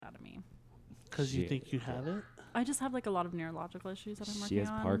Because you think you have it? I just have like a lot of neurological issues that I'm working on. She has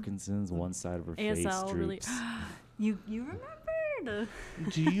Parkinson's. One side of her face ASL really. droops. You remembered?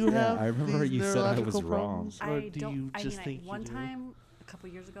 Do you have? I remember these you said I was neurological wrong. problems, or I do don't. you just I think one you do? time a couple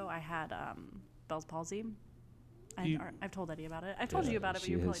years ago I had Bell's palsy. I've told Eddie about it. I've told you about it, but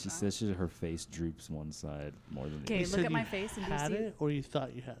you're probably She not. says her face droops one side more than the Okay, other. You look said at my you face and do you had see it, or you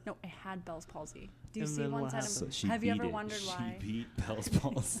thought you had it? No, I had Bell's palsy. Do you And see then one what side So of she Have you ever beat it. wondered why? She beat Bell's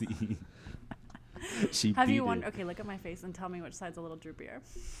palsy. She Have beat you it. wondered? Okay, look at my face and tell me which side's a little droopier.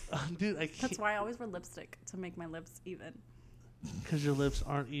 Dude, I can't. That's why I always wear lipstick to make my lips even. Because your lips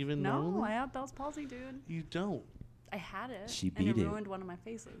aren't even No, normally? I have Bell's palsy, dude. You don't. I had it. She and beat it it. ruined one of my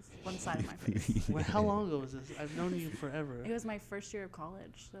faces. One side of my face. Well, how long ago was this? I've known you forever. It was my first year of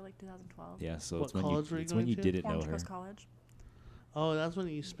college, so like 2012. Yeah, so What it's when college were you it's when going you to? didn't know Orange her. Coast College. Oh, that's when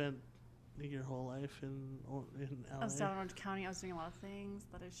you spent your whole life in LA. I was down in Orange County. I was doing a lot of things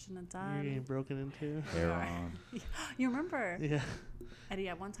that I shouldn't have You're getting done. broken into. Hair on. You remember? Yeah. Eddie,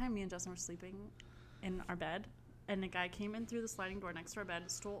 at one time, me and Justin were sleeping in our bed, and a guy came in through the sliding door next to our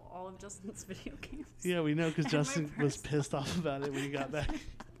bed, stole all of Justin's video games. Yeah, we know because And my Justin was purse. pissed off about it when he got back.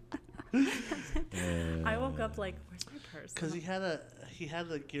 I woke up like, where's my purse? Because he had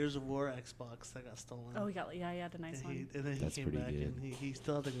the Gears of War Xbox that got stolen. Oh, he had a nice and, one. and then That's he came pretty back good. and he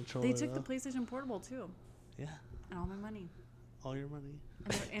still had the controller. They took the though. PlayStation Portable too, Yeah, and all my money. all your money.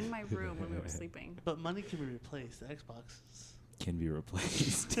 And they were in my room when we were sleeping. But money can be replaced. The Xbox. Can be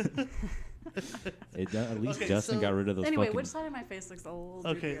replaced. At least Okay, Justin so- got rid of those Anyway, fucking... which side of my face looks a little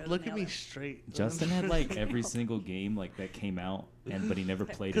Okay, droopier look than at the me other? straight. Justin had like every single game like that came out, but he never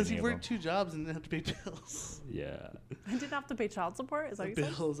played Because any he of them. worked 2 jobs and didn't have to pay bills. Yeah. I didn't have to pay child support. Is that what you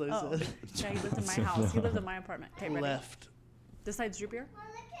said? Bills, I Oh. said. Yeah, he lived in my house. He lived in my apartment. Okay, ready? Left. This side's droopier?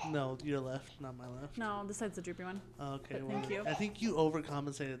 No, your left, not my left. No, this side's the droopy one. Okay, But well, thank you. I think you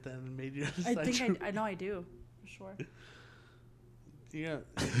overcompensated then and made your other I side think droop. I know I do, for sure. Yeah.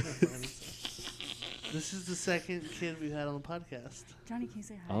 This is the second kid we've had on the podcast. Johnny, can you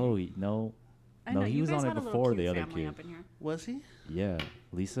say hi? Oh, no. I No, know, he you was guys on it had a little before cute the other family kid. up in here. Was he? Yeah.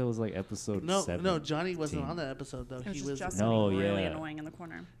 Lisa was like episode No, 7. no. Johnny wasn't on that episode though. It was He just was. Justin No, being really yeah. annoying in the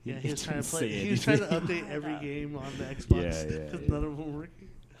corner. Yeah, He he was trying to didn't play. say He was trying to anything. update every Yeah. game on the Xbox Yeah, because yeah. none of them were working.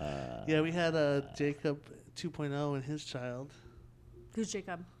 Yeah, we had Jacob 2.0 and his child Who's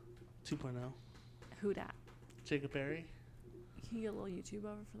Jacob? 2.0. Who dat? Jacob Berry. Can you get a little YouTube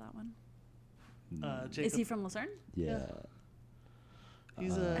over for that one? Jacob. Is he from Lucerne? Yeah.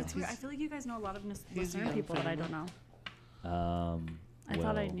 He's That's weird. I he's, feel like you guys know a lot of he's Lucerne young people that I family. don't know. I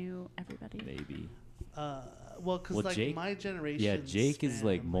thought I well, knew everybody. Maybe. well, because Well, like Jake- my generation. Yeah, Jake is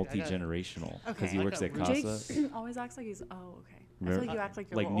like I got- multi-generational because he Okay. works I at got Casa. Jake always acts like he's. Oh, okay. I feel like you act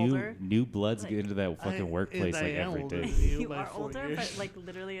like you're like a little new older. new bloods Like, get into that fucking I- workplace and I like am every older day. than You by are 4 older, years. but like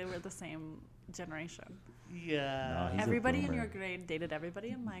literally we're the same generation. Yeah. He's a Everybody in boomer. your grade dated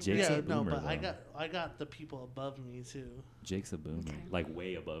everybody in my Jake's grade. a Yeah, no, boomer, but though. I got the people above me too, Jake's a boomer, Okay. like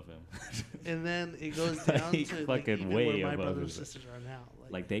way above him. and then it goes down Like, to like, fucking even way where my above brothers and him. sisters are now.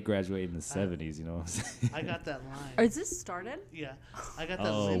 Like they graduated in the 70s, you know what I'm saying? I got that line. Or is this started? Yeah, I got that.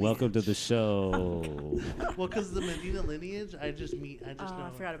 Oh, lineage. welcome to the show. Well, because the Medina lineage, I just know. I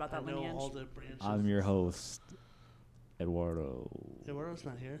forgot about that I know lineage. all the branches. I'm your host, Eduardo. Eduardo's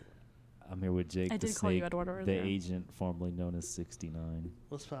not here. I'm here with Jake I the did call you Snake, Eduardo the earlier. agent formerly known as 69,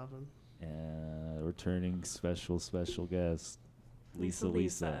 What's poppin'? and returning special guest, Lisa.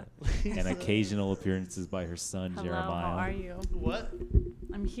 Lisa. And occasional appearances by her son, Hello, Jeremiah. how are you? What?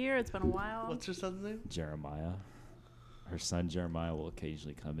 I'm here. It's been a while. What's her son's name? Jeremiah. Her son Jeremiah will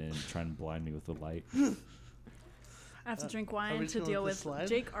occasionally come in and try and blind me with the light. I have to drink are wine we to just gonna deal let with. this slide?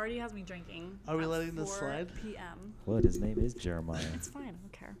 Jake already has me drinking. Are we at letting this 4 slide? p.m. What? His name is Jeremiah. It's fine. I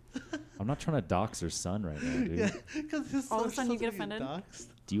don't care. I'm not trying to dox her son right now, dude. Yeah, because All of a sudden you get offended?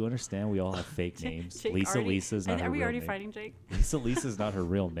 Do you understand we all have fake names? Jake Lisa already- Lisa's not her Are we real already name. fighting, Jake? Lisa's not her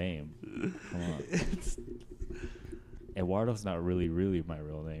real name. Come on. Eduardo's not really my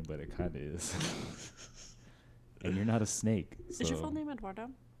real name, but it kind of is. And you're not a snake. Is your so- full name Eduardo?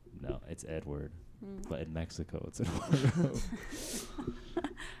 No, it's Edward. Mm. But in Mexico, it's Eduardo.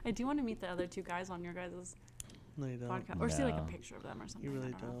 I do want to meet the other 2 guys on your guys' No, you don't. podcast, or see like a No. picture of them or something. You really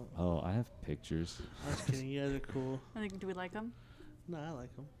I don't know. don't. Oh, I have pictures. I was kidding. You guys are cool. I think, do we like them? No, I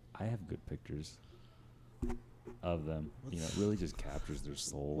like them. I have good pictures of them. You know, it really just captures their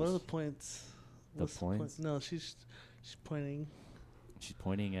souls. What are the points? The What's point? points? No, she's pointing. She's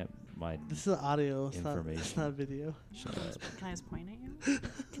pointing at my This is audio. It's Information. not video. Shut up. Can I just point at you?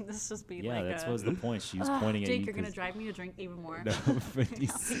 Can this just be Yeah, like that a... was the point. She was pointing Jake, at you. you're going to 'cause- drive me to drink even more. No, but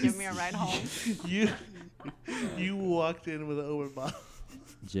Give me a ride home. You walked in with an open bottle.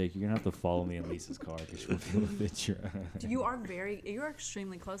 Jake, you're gonna have to follow me in Lisa's car because she won't be able to fit your. You're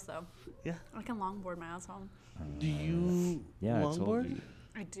extremely close though. Yeah. I can longboard my ass home. Do you Yeah, I told longboard? you.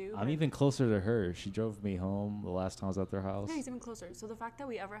 I do. I'm even closer to her. She drove me home the last time I was at their house. Yeah, he's even closer. So the fact that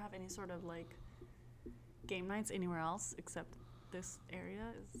we ever have any sort of like game nights anywhere else except this area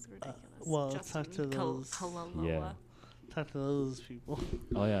is ridiculous. Well, Justin, talk to those. Yeah. Talk to those people.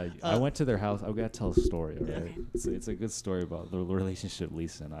 Oh yeah, I went to their house. I gotta tell a story. All right, Okay. it's a good story about the relationship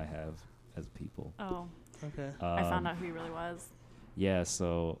Lisa and I have as people. Oh, Okay. I found out who he really was. Yeah,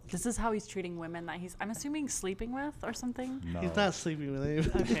 so This is how he's treating women that I'm assuming sleeping with or something. no, He's not sleeping with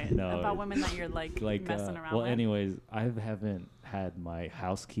anybody. Okay. No, About women that you're like messing around well, with. anyways, I haven't had my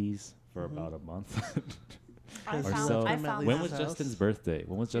house keys for about a month. I Or found, so. I When found When Lisa's was house? Justin's birthday?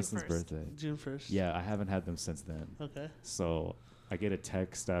 When was June Justin's 1st. birthday? June 1st. Yeah, I haven't had them since then. Okay. So I get a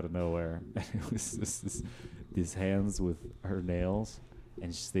text out of nowhere, and it was these hands with her nails,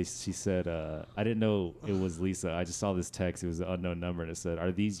 and she said, I didn't know it was Lisa. I just saw this text. It was an unknown number, and it said,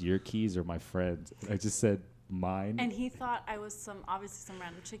 "Are these your keys or my friend's?" I just said, "Mine." And he thought I was obviously some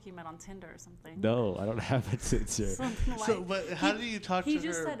random chick he met on Tinder or something. No, I don't have a Tinder. Something like. So, but how do you talk to he her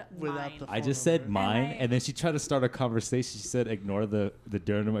just said without mine. the phone I just said number? mine, And and then she tried to start a conversation. She said, "Ignore the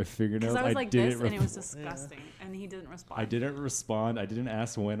dirt under my fingernails." Because I was like didn't this, and it was rep- disgusting, and he didn't respond. I didn't respond. I didn't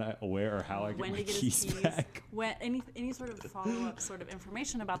ask where or how I get When my to get keys, his keys, back. when any sort of follow up sort of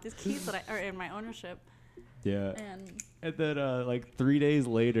information about these keys that are in my ownership, Yeah. and And then like 3 days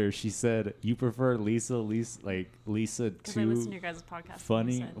later, she said, "You prefer Lisa because I listened to to your guys' podcast.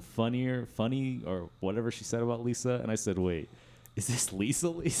 and you said- funny, or whatever she said about Lisa." And I said, "Wait, is this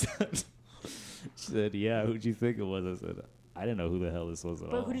Lisa?" She said, "Yeah, who'd you think it was?" I said, "I didn't know who the hell this was at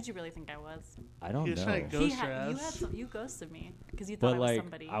all." But who did you really think I was? I don't He was know. trying to You ghost your ass. you ghosted me because you thought But I was like,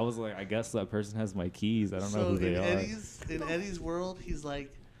 somebody. I was like, I guess that person has my keys. I don't know So who they are. in Eddie's world, he's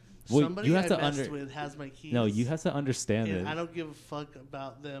like, Well, somebody you have I to messed under- with has my keys. No, you have to understand And it. I don't give a fuck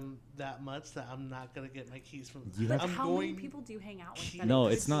about them that much that I'm not gonna get my keys from. You but have I'm how going. many people do you hang out with? No, that No,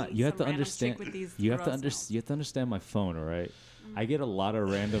 could it's not. be You have some to random chick understand. with these You have to gross nails? You have to understand my phone, all right? I get a lot of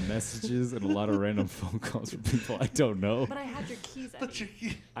random messages and a lot of random phone calls from people I don't know. But I had your keys. But your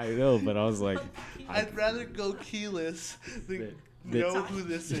key, I know, but I was like, I'd rather go keyless than They- know who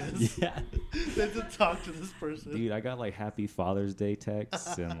this is yeah, than to talk to this person. dude, I got like Happy Father's Day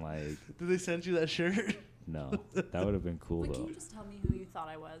texts and like, Did they send you that shirt? no, that would have been cool Wait, can though. you just tell me who you thought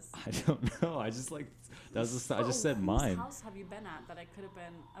I was? I don't know. I just like that was just, I just said Whose mine. house have you been at that I could have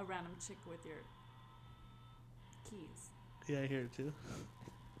been a random chick with your keys? Yeah, I hear it too.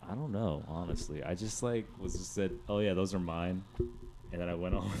 I don't know, honestly. I just like was just said, oh yeah, those are mine, and then I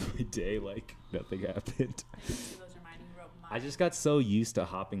went on with my day like nothing happened. I didn't see those are mine. You wrote mine. I just got so used to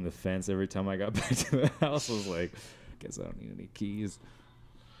hopping the fence every time I got back to the house. I was like, guess I don't need any keys.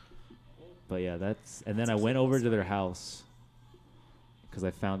 But yeah, and then I went over to their house because I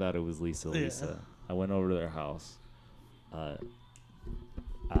found out it was Lisa. Yeah. I went over to their house.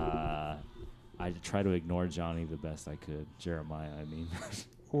 I tried to ignore Johnny the best I could. Jeremiah, I mean.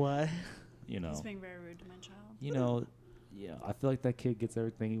 Why? you know. He's being very rude to my child. You know, yeah, I feel like that kid gets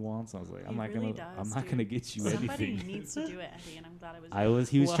everything he wants. I was like, I'm not really gonna does, dude. get you Somebody anything. needs to do it, Eddie, and I'm glad it was.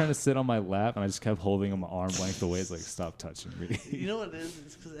 He was Wow. trying to sit on my lap, and I just kept holding him arm length away. It's like, stop touching me. You know what it is?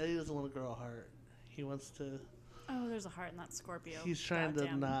 It's because Eddie doesn't want to grow a heart. He wants to. Oh, there's a heart in that Scorpio. He's trying to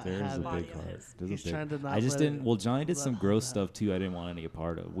Goddamn not There's have a body big of heart. his. There's a He's big- trying to not I just let didn't. it- Well, Johnny did let some it gross happen. stuff too. I didn't want any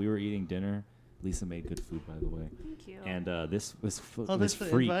part of. We were eating dinner. Lisa made good food, by the way. Thank you. And this was Oh, this that's the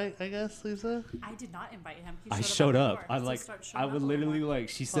freak. invite, I guess, Lisa. I did not invite him. He I showed showed up. up. I like. I would literally like.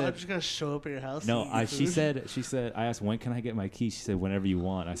 She Oh, I'm said. just gonna show up at your house. No, and eat she food. said. I asked when can I get my keys. She said whenever you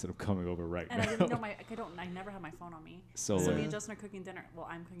want. I said I'm coming over right And now. I didn't know I never have my phone on me. So, So me Yeah. and Justin are cooking dinner. Well,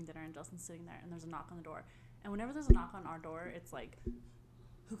 I'm cooking dinner and Justin's sitting there, and there's a knock on the door. And whenever there's a knock on our door, it's like,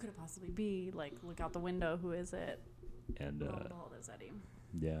 who could it possibly be? Like, look out the window. Who is it? and Lo and behold, it's Eddie.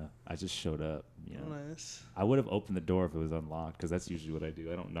 yeah, I just showed up. You know, Oh, nice. I would have opened the door if it was unlocked because that's usually what I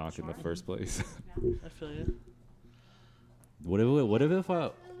do. I don't knock in the Sure. first place. Yeah. I feel you.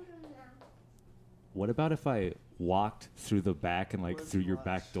 What about if I walked through the back and like What if through you your watched?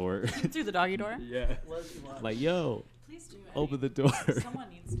 back door? Through the doggy door. Yeah. Like, yo, Please do. Eddie. open the door. Someone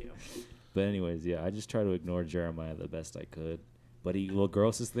needs to. But anyways, yeah, I just try to ignore Jeremiah the best I could. But the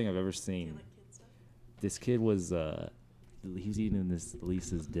grossest thing I've ever Do you seen. like kid stuff? This kid was he was eating this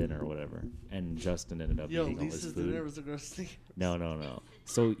Lisa's dinner or whatever, and Justin ended up Yo, eating all his Lisa's food. dinner was the gross thing. No.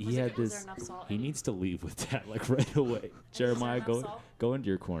 So he had Was there this. enough salt, He Eddie? needs to leave with that like right away. Jeremiah, enough go salt? go into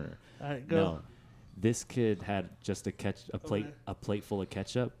your corner. All right, go. No, this kid had just a Okay. plate full of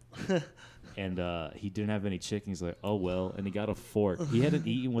ketchup, And he didn't have any chicken. He's like, oh, well. And he got a fork. He hadn't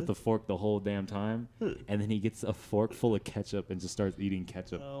eaten with the fork the whole damn time. And then he gets a fork full of ketchup and just starts eating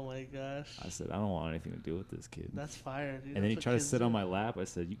ketchup. Oh, my gosh. I said, I don't want anything to do with this kid. That's fire, dude. And then he tried to sit on my lap. I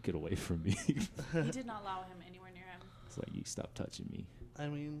said, you get away from me. He did not allow him anywhere near him. It's like, you stop touching me. I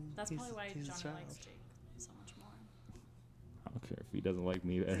mean, that's probably why he's Johnny likes Jake so much more. I don't care if he doesn't like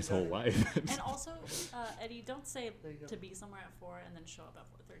me his whole life. And also, Eddie, don't say to be somewhere at 4 and then show up at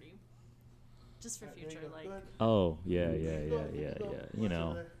 4:30. Just for future, like. Oh, yeah. You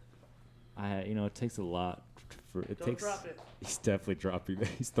know, it takes a lot. Drop it. He's definitely dropping it.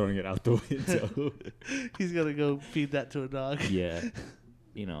 He's throwing it out the window. He's gonna go feed that to a dog. Yeah.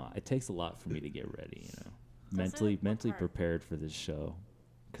 It takes a lot for me to get ready, mentally prepared for this show,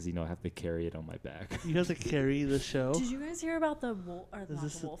 because I have to carry it on my back. You have to carry the show. Did you guys hear about the wolf, or not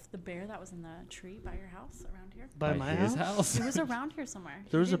the wolf, the bear that was in the tree by your house around here? By my house? It was around here somewhere.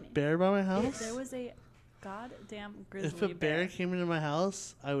 There was a bear by my house? There was a goddamn grizzly bear. If a bear came into my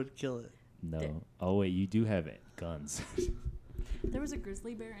house, I would kill it. No. Oh wait, you do have guns. There was a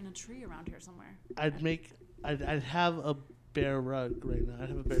grizzly bear in a tree around here somewhere. I'd have a bear rug right now. I'd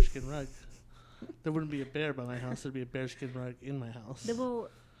have a bearskin rug. There wouldn't be a bear by my house. There'd be a bearskin rug in my house.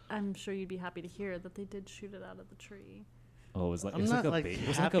 I'm sure you'd be happy to hear that they did shoot it out of the tree. Oh, it was like I'm not happy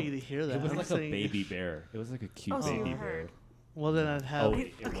to hear that. It was like a baby bear. It was like a cute baby bear. Well, then I'd have. Oh,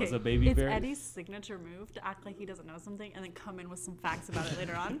 it was a baby bear. It's Eddie's signature move to act like he doesn't know something and then come in with some facts about it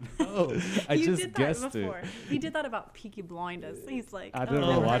later on. Oh, I just guessed it. He did that about Peaky Blinders. He's like, I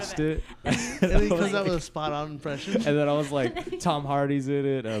never watched it. And he comes out with a spot-on impression. And then I was like, Tom Hardy's in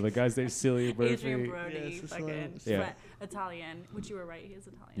it. The guy's named Cillian Murphy. Adrian Brody, fucking Italian, which you were right, he is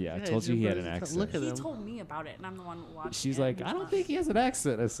Italian. Yeah, I told you he had an accent. Look at him. He told me about it, and I'm the one who watched it. She's like, I don't think he has an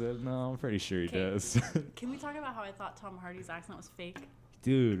accent. I said, no, I'm pretty sure he does. Can we talk about how I thought Tom Hardy's accent was fake?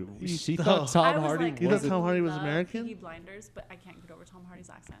 Dude, she thought Tom Hardy was. You thought Tom Hardy was American? Peaky Blinders, but I can't get over Tom Hardy's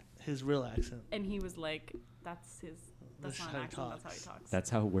accent. His real accent. And he was like, that's not an accent, that's how he talks.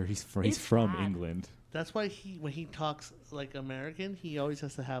 That's where he's from, England. That's why when he talks like American, he always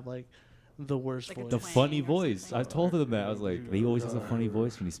has to have like the worst voice. The funny voice. I told him that. I was like, he always has a funny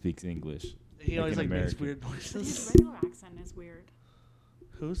voice when he speaks English. He always makes weird voices. But his regular accent is weird.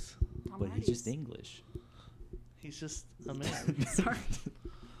 Whose? But he's just English. He's just a man. Sorry.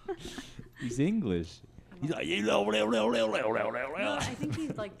 He's English. He's like, no, I think he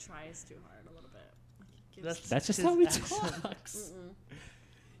like tries too hard a little bit. That's just how he talks.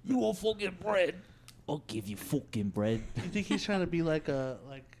 You want fucking bread? I'll give you fucking bread. You think he's trying to be like a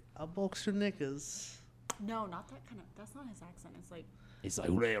boxer knickers? No, not that kind of. That's not his accent. It's like. Yeah.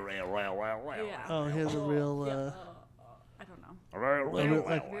 Oh, he has a real. I don't know.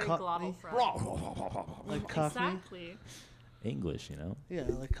 Like glottal fry. Like Cockney. Exactly. English, Yeah,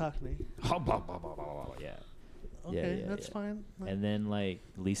 like Cockney. Yeah. Okay, that's fine. And then at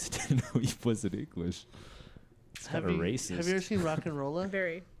least didn't know he wasn't English. It's kind of racist. Have you ever seen Rock and Rolla?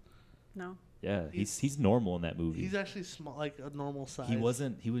 Very. No. Yeah, he's normal in that movie. He's actually small, like a normal size. He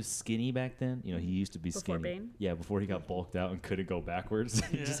was skinny back then. He used to be skinny. Before Bane? Yeah, before he got bulked out and couldn't go backwards.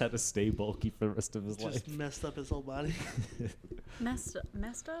 He just had to stay bulky for the rest of his life. Just messed up his whole body. Messed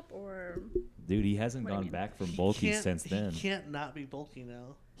up or? Dude, he hasn't gone back from bulky since then. He can't not be bulky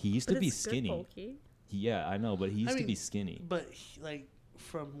now. He used to be skinny. Good bulky. Yeah, I know, but he used to be skinny. But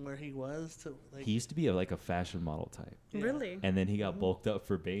from where he was to he used to be a fashion model type. Yeah. Really? And then he got bulked up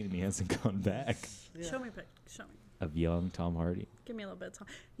for Bane, and he hasn't gone back. Yeah. Show me. Of young Tom Hardy. Give me a little bit of Tom.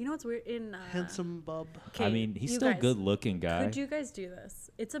 You know what's weird in Handsome Bob. I mean, he's still a good looking guy. Could you guys do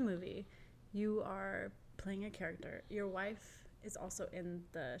this? It's a movie. You are playing a character. Your wife is also in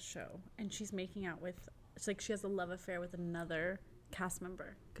the show, and she's making out with. It's like she has a love affair with another cast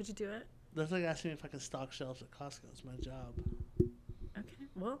member. Could you do it? That's like asking me if I could stock shelves at Costco. It's my job. Okay.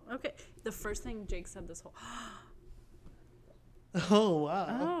 Well, okay. The first thing Jake said this whole. Oh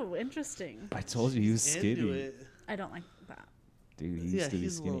wow. Oh, interesting. I told you he was skinny. I don't like that. Dude, he used to be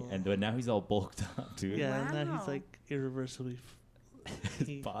skinny, but now he's all bulked up, dude. Yeah, wow. Now he's like irreversibly.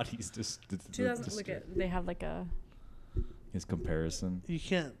 His body's just. Look at. They have like a. His comparison. You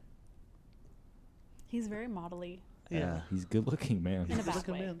can't. He's very modelly. Yeah, he's good looking man. In a bad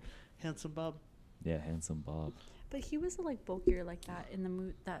way. Man. Handsome Bob. Yeah, handsome Bob. But he was bulkier like that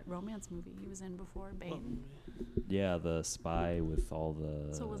in that romance movie he was in before Bane. Yeah, the spy with all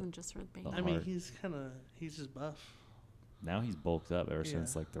the. So it wasn't just for Bane. I mean, he's just buff. Now he's bulked up ever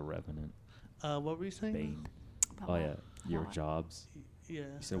since The Revenant. What were you saying? Bane. Oh yeah, your jobs. Yeah. You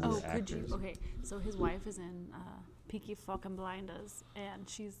said we're actors. Okay, so his wife is in Peaky fucking Blinders, and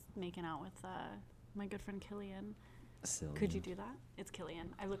she's making out with my good friend Killian. Cillian. Could you do that? It's Killian.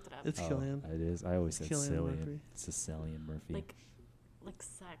 I looked it up. It's Killian. It is. I always said Cillian Cillian. Murphy. It's a Cillian Murphy. Like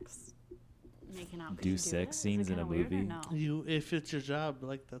sex, making out. Could Do you sex it? scenes Is it in a kinda weird or movie? No. You, if it's your job,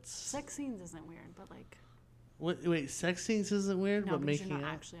 like that's. Sex scenes isn't weird, but like. Wait, sex scenes isn't weird, No, but because making you're not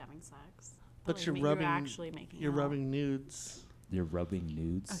out. actually having sex. But like, you're you're rubbing. actually making. You're out. rubbing nudes. You're rubbing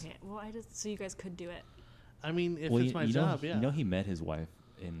nudes. Okay, well, so you guys could do it. I mean, if Well, it's my you job, know, yeah. You know, he met his wife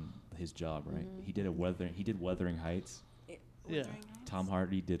in his job, right? Mhm. He did Wuthering Heights. Yeah. Wuthering Heights? Tom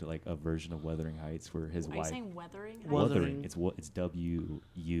Hardy did like a version of Wuthering Heights where his Are you wife. saying weathering? Heights? Wuthering. It's WUTHERING.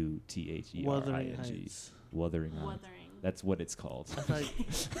 Wuthering Heights. Wuthering Heights. Wuthering. That's what it's called. I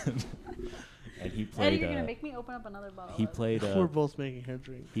thought And he Eddie, played. you're gonna make me open up another bottle. He of- played. we're both making her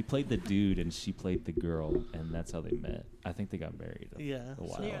drink. He played the dude, and she played the girl, and that's how they met. I think they got married. Yeah. A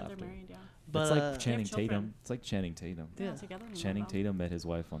while So yeah, after. they're married. Yeah. But It's like Channing children. Tatum. It's like Channing Tatum. They're Yeah. not together anymore, Channing though. Tatum met his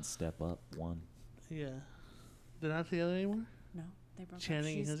wife on Step Up 1. yeah, they're not together anymore. No, they broke Channing up.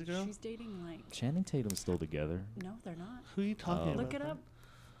 and She's, his girl? She's dating like. Channing Tatum's still together. No, they're not. Who are you talking Oh. about? Look it up.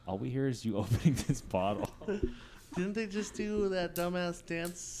 All we hear is you opening this bottle. Didn't they just do that dumbass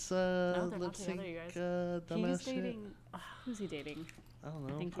dance they're not lip sync together, you guys. dumbass He's shit? dating. Who's he dating? I don't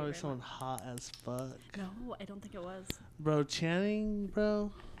I know. think he Probably very someone hot as fuck. No, I don't think it was. Bro, Channing,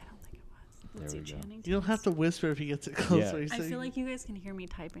 bro. I don't think it was. There Let's we see, go. Channing. You don't have to whisper if he gets it closer. Yeah. He's I saying- feel like you guys can hear me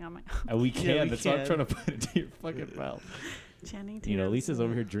typing on my. We can. Yeah, we That's why I'm can. trying to put it to your fucking mouth. Channing. You know, Tatum's Lisa's like-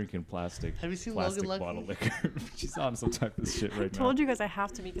 over here drinking plastic Have you seen plastic Logan bottle Lucky? liquor. She's on some type of shit I right now. told you guys I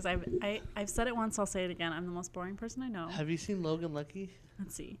have to be because I've said it once. I'll say it again. I'm the most boring person I know. Have you seen Logan Lucky?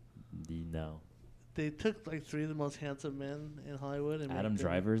 Let's see. No. They took like 3 of the most handsome men in Hollywood and made Adam them-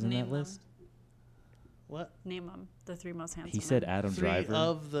 Driver's in Name that them. list? What? Name them. The 3 most handsome. He said men. Adam 3 Driver.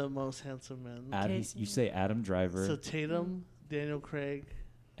 of the most handsome men. Adam, you say Adam Driver So Tatum, Daniel Craig,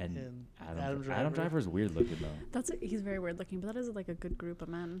 and and Adam Driver. Adam Driver's weird looking though. He's very weird looking, but that is like a good group of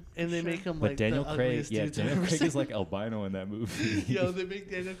men. and for they sure. make him But like Daniel the Craig, ugliest yeah, dudes I've Daniel ever Craig is seen. like albino in that movie. Yo, they make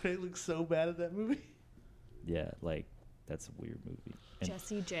Daniel Craig look so bad at that movie. Yeah, like that's a weird movie. And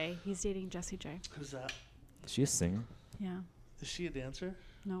Jessie J. He's dating Jessie J. Who's that? is she a singer? Yeah. Is she a dancer?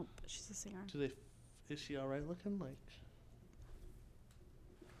 Nope. She's a singer. Do they? Is she all right looking? Like.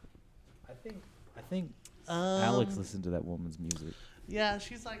 I think Alex listened to that woman's music. Yeah,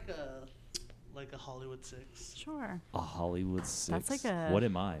 she's like a Hollywood 6. Sure. A Hollywood 6. That's like a- What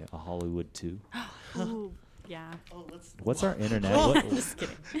am I? A Hollywood 2? Ooh, yeah. Oh, let's. What's our internet? I'm just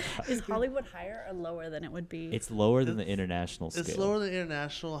kidding. Is Hollywood higher or lower than it would be? It's lower than the It's- international scale. It's lower than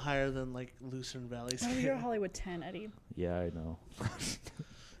international, higher than like Lucerne Valley Oh, scale. you're a Hollywood 10, Eddie. Yeah, I know.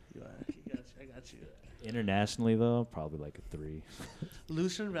 You are. I got you. Internationally though, probably like a 3.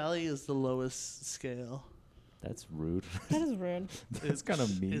 Lucerne Valley is the lowest scale. That's rude. That is rude. That's kind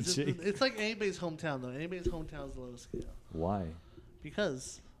of mean, Is it Jake. it's like anybody's hometown though. Anybody's hometown is the lowest scale Why?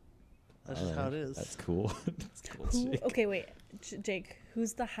 because that's just how it Alright, is. That's cool. That's cool, Who, Jake. okay, wait. Jake,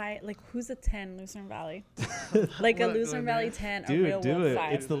 who's the high, like, who's a 10 Lucerne Valley? Like a We're not Lucerne going Valley there. 10, a Dude, real do world it.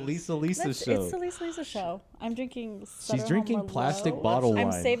 5. It's the Lisa Let's- show. It's the Lisa show. I'm drinking. She's drinking Sutter Home plastic Merlot. bottle I'm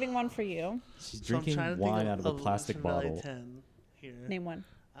wine. saving one for you. She's So I'm drinking trying to wine think out of a plastic Lucerne Valley bottle. 10 here. Name one.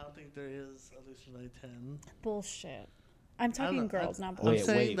 I don't think there is a Lucerne Valley 10. Bullshit. I'm talking know, girls, not I'm boys. Wait,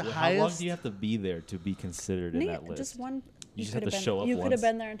 saying the how long highest- do you have to be there to be considered in Name that list? just one. You just could have to been, show up You could once. have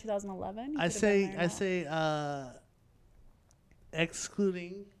been there in 2011. You I could have been there say now.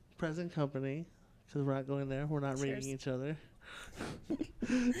 excluding present company because we're not going there. We're not Cheers. rating each other.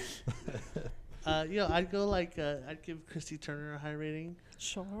 I'd go like I'd give Christy Turner a high rating.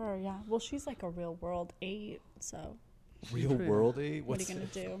 Sure, yeah. Well, she's like a real world 8, so Real pretty- world, eh? what are What's you going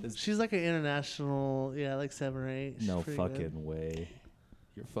to do? She's like an international, like 7 or 8. She's No pretty fucking good. way.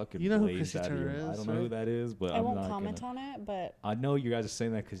 You're fucking You know who blazed Chrissy out of Turner your- I is, don't know who right? that is, but I I'm won't not comment gonna. on it, but I know you guys are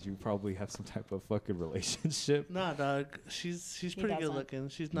saying that because you probably have some type of fucking relationship. Nah, dog. She's pretty good doesn't. looking.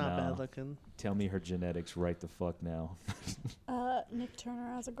 She's not No. bad looking. Tell me her genetics right the fuck now. Nick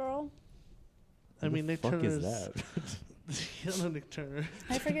Turner as a girl. I mean, the Nick fuck Turner's. is that? You don't know Nick Turner.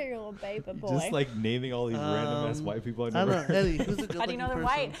 I forget your little baby boy. Just like naming all these random ass white people I I never don't know, Eddie. Who's a good How do you know they're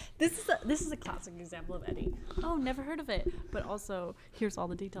person? white? This is a classic example of Eddie. Oh, never heard of it. But also, here's all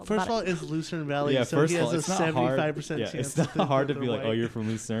the details. First of about all, it. it's Lucerne Valley, Yeah, so first he of all, has it's a not hard. 75% Yeah, chance. it's not think hard to that be they're like, oh, white. you're from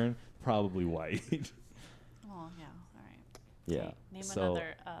Lucerne, probably white. Oh yeah, all right. Yeah. Okay, name So-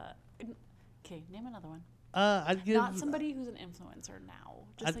 another. Okay, name another one. I'd give. Not somebody who's an influencer now.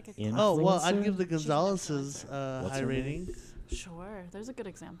 Just I'd- like a. In- Oh well, I'd Influencer? give the She's an Gonzaleses What's high her name? rating. Sure, there's a good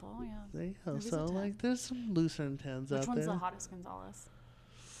example. Yeah. There you go. Maybe it's a So 10. like, there's some Lucerne 10s Which out one's there. the hottest Gonzalez?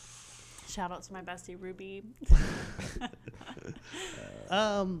 Shout out to my bestie Ruby.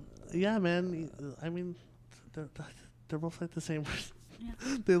 Yeah, man. I mean, They're both like the same person.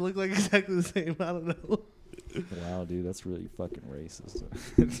 Yeah. They look like exactly the same. I don't know. Wow, dude, that's really fucking racist.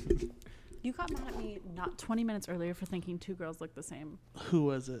 You got mad at me not 20 minutes earlier for thinking two girls look the same. Who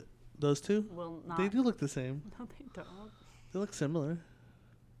was it? Those two? Well, not. They do look the same. No, they don't. They look similar.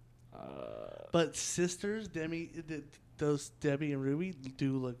 But sisters, those Debbie and Ruby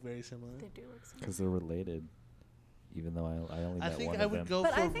do look very similar. They do look similar. Because they're related. Even though I only met think one I of would them. go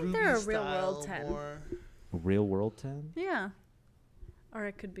But for I think Ruby they're a real world style 10. more. Real World 10? Yeah. Or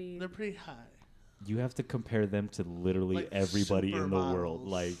it could be. They're pretty high. You have to compare them to literally Like everybody in the world. supermodels.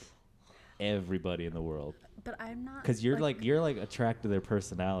 Like, everybody in the world. But I'm not. Because you're attracted to their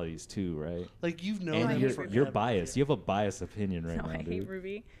personalities too, right? Like you've known I And them hate you're, Ruby. you're forever. biased. You have a biased opinion right No, now, I hate dude.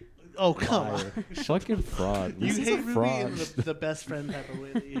 Ruby. Oh, come on. Liar. Fucking fraud. You This is hate a Ruby fraud. in the best friend type of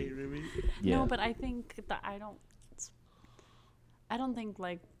way that you hate Ruby. Yeah. No, but I think that I don't think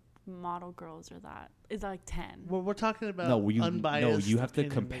like model girls are that. It's like 10. Well, we're talking about you unbiased. you have to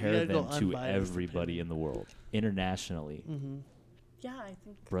opinion. compare You gotta them go to unbiased everybody in the world internationally. Mm-hmm. Yeah, I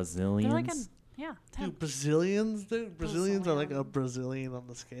think. Brazilians. They're like yeah, 10. Dude, Brazilians, Brazilians are like a Brazilian on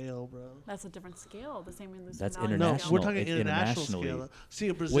the scale, bro. That's a different scale. The same way Lucy That's Valley No, international. we're talking It's international internationally. scale. See,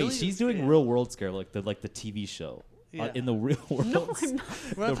 a Brazilian. Wait, she's doing scale. Real World scale, like the TV show. Yeah. In the real world. No, I'm not.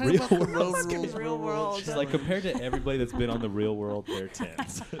 We're not the talking real about the world road scale. rules. Real world. She's like, compared to everybody that's been on the real world, they're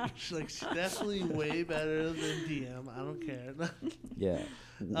 10s. she's definitely way better than DM. I don't care. Yeah.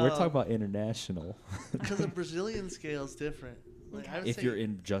 We're talking about international. Because the Brazilian scale is different. Like, I would If say you're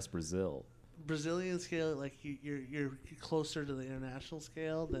in just Brazil. Brazilian scale, like you're closer to the international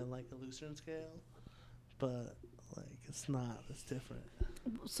scale than like a Lucerne scale, but like it's not. It's different.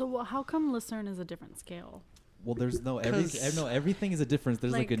 So how come Lucerne is a different scale? Well, there's no 'Cause- everything is a difference.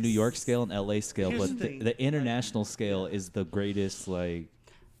 There's like a New York scale and LA scale, Here's but the thing. the international scale is the greatest,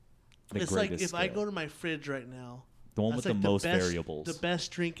 It's like if I go to my fridge right now, the one that's with the like most best, variables The best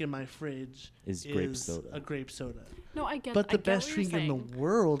drink in my fridge is grape soda. a grape soda. No, I get. But I the get best what you're drink in saying. the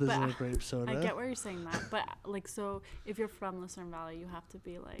world But isn't a grape soda. I get where you're saying that, but like, so if you're from Lucerne Valley, you have to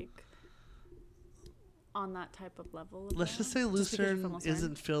be like on that type of level. Of Let's just say because you're from Lucerne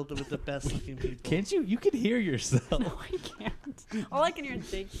isn't filled with the best looking people. Can't you? You can hear yourself. No, I can't. All I can hear is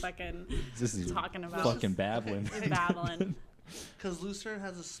Jake fucking This is talking about fucking babbling. is babbling. Because Lucerne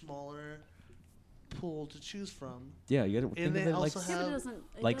has a smaller pool to choose from. Yeah, you gotta And think they of it like also Yeah, but it have- doesn't.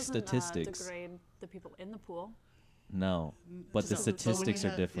 It like doesn't, statistics. degrade the people in the pool. no, but the So- statistics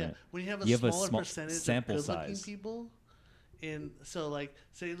are different. When you have a You have a smaller small percentage sample of good-looking size. people, so like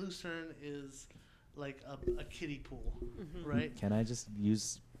say Lucerne is like a kiddie pool, Mm-hmm. right? Can I just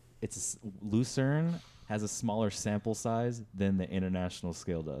use? Lucerne has a smaller sample size than the international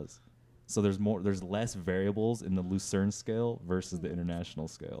scale does. So there's less variables in the Lucerne scale versus the international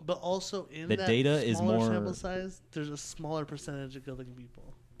scale. But also in The that data is smaller more- sample size, there's a smaller percentage of good-looking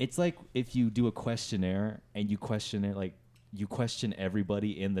people. It's like if you do a questionnaire and you question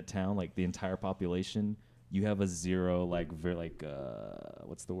everybody in the town, like the entire population, you have a zero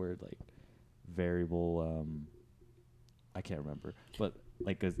what's the word, like variable, I can't remember, but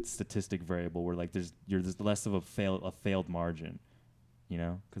like a statistic variable where like there's less of a failed margin, you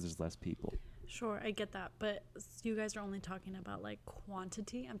know, because there's less people. Sure, I get that, but you guys are only talking about like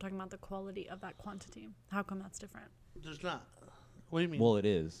quantity. I'm talking about the quality of that quantity. How come that's different? There's not. What do you mean? Well, it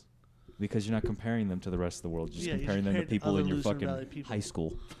is. Because you're not comparing them to the rest of the world. You're just Yeah, you comparing them to compared people other in your Lucerne fucking Valley people. high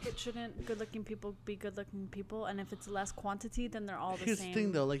school. But shouldn't good-looking people be good-looking people? And if it's less quantity, then they're all the Here's same. the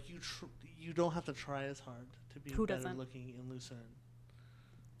thing, though. Like you don't have to try as hard to be Who better doesn't? looking in Lucerne.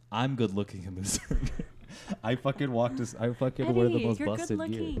 I'm good looking in this. I fucking wear the Eddie, most you're busted gear.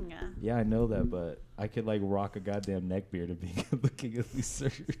 good-looking. Yeah, I know that, but I could like rock a goddamn neck beard and be good looking in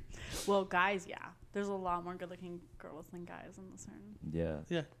Lucerne. Well, guys, yeah. There's a lot more good-looking girls than guys in Lucerne. Yeah.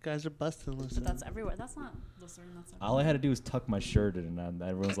 Yeah, guys are busting Lucerne. But that's everywhere. That's not Lucerne. That's All I had to do was tuck my shirt in, and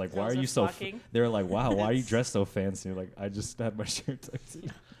everyone's like, "Why Girls are are you so?" fucking. They were like, "Wow, why are you dressed so fancy?" You're like, "I just had my shirt tucked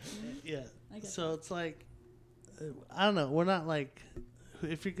in." Yeah. I get So it's like, I don't know. We're not like,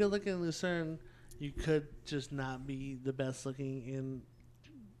 if you're good looking in Lucerne, you could just not be the best looking in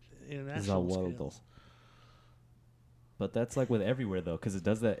international scales. But that's like with everywhere though, because it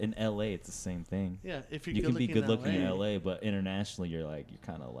does that in LA. It's the same thing. Yeah, if you're You can be good looking in LA, LA, but internationally, you're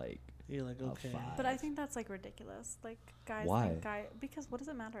kind of like. you're like, a okay. five. But I think that's like ridiculous. Like guys, Why? because what does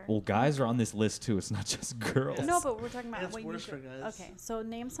it matter? Well, guys are on this list too. It's not just girls. Yes. No, but we're talking about It's what worse you for do. guys. Okay, so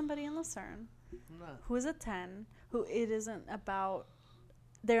name somebody in Lucerne I'm not. who is a 10, who it isn't about.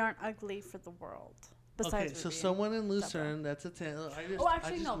 They aren't ugly for the world. Besides Okay, so Ruby. someone in Lucerne that's a 10. Oh,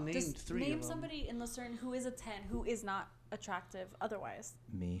 actually, I just no. named Just three name of them. somebody in Lucerne who is a 10, who is not attractive otherwise?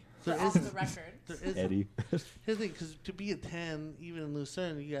 Me. There off isn't. the record. There isn't. Eddie. Here's the thing, because to be a 10, even in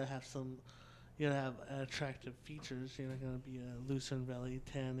Lucerne, you gotta have attractive features. You're not gonna be a Lucerne Valley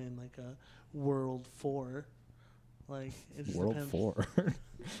 10 in like a World 4. Like it just World depends. 4.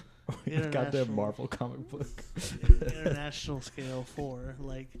 Goddamn Marvel comic book. International scale 4.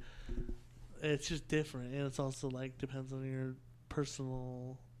 Like it's just different, and it's also like depends on your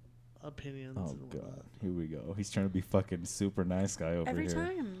personal opinions. Oh and god, whatnot. here we go. He's trying to be fucking super nice guy over Every here.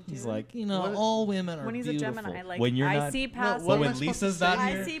 time, He's dude. like, What- all women are When he's beautiful. a Gemini, like when you're I not, see past what it. am I when supposed Lisa's to not say?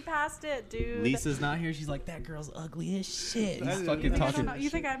 here, I see past it, dude. Lisa's not here. She's like, that girl's ugly as shit. I He's didn't fucking even I talking. don't know. You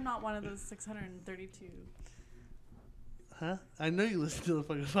think I'm not one of those 632? Huh? I know you listen to the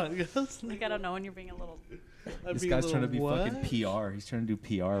fucking podcast. Like I don't know when you're being a little. This guy's trying to be fucking PR. He's trying to do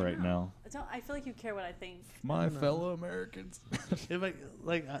PR right now. I feel like you care what I think. My No. fellow Americans. If I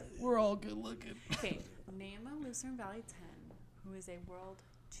like, We're all good looking. Okay, name a Lucerne Valley 10 who is a World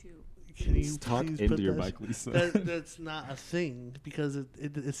 2. can you Just talk please into put your that mic, Lisa. that's not a thing because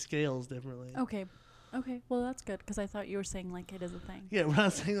it scales differently. Okay, well that's good because I thought you were saying like it is a thing. Yeah, we're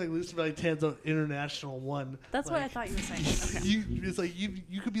not saying like Lucerne Valley 10's an international one. That's what I Like, thought you were saying. Okay. It's like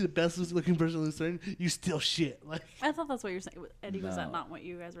you could be the best looking person in Lucerne, you still shit. Like I thought that's what you were saying. Eddie, was that No. not what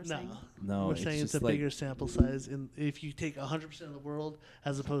you guys were saying? No, we're it's saying it's a just like- bigger sample size, and if you take 100% of the world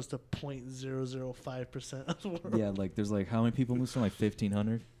as opposed to 0.005% of the world. Yeah, like there's like how many people in Lucerne? Like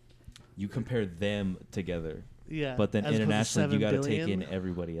 1,500. You compare them together, Yeah. but then as opposed to internationally, you 7 got to take billion. in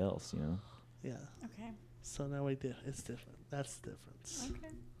everybody else. Yeah. Okay. So now it's different. That's the difference.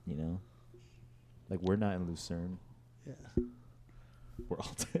 Okay. Like we're not in Lucerne. Yeah. We're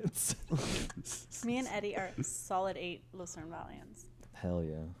all tents. Me and Eddie are solid 8 Lucerne Valleyans. Hell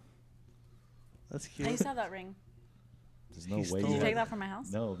yeah. That's I cute. used to have that ring. There's no He's way. still- Did you Yeah. take that from my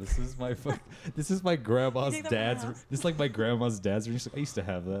house? No, this is my this is my grandma's take that from my dad's. house? This is like my grandma's dad's ring. I used to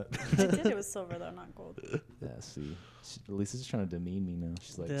have that. I did. It was silver though, not gold. Yeah, see, Lisa's trying to demean me now.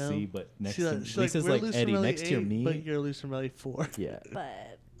 She's like, Damn. see, but next She's to like, Lisa's we're like Lucerne Eddie Valley next to 8, me. but you're Lucerne Valley 4. Yeah,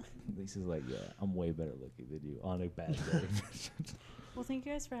 But Lisa's like, yeah, I'm way better looking than you on a bad day. well, thank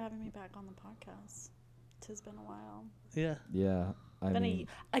you guys for having me back on the podcast. Tis been a while. Yeah. Yeah, I mean,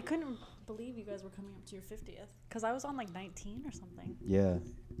 I couldn't believe you guys were coming up to your 50th because I was on like 19 or something. yeah,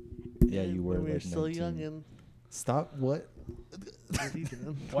 And you were. We were like still 19. young and. Stop! What? What are you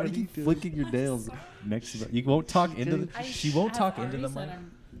doing? Why What do are you keep doing? flicking your nails next to the? You won't talk into the. She won't talk into the mic.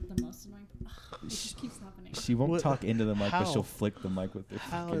 I'm the most annoying. It just keeps happening. She won't What- talk into the mic, but how? she'll flick the mic with her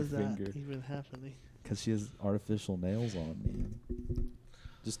How fucking is that finger. even happening? Because she has artificial nails on, man.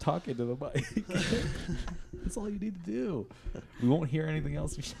 Just talk into the mic. That's all you need to do. We won't hear anything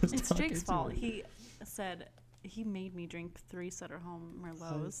else. We just It's talk Jake's into fault. it. He said he made me drink 3 Sutter Home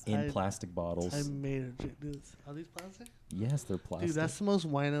Merlots. In I- plastic bottles. I made her drink this. Are these plastic? Yes, they're plastic. Dude, that's the most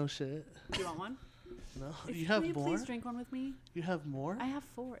wino shit. Do you want one? No, If you have will more. Please drink one with me. You have more. I have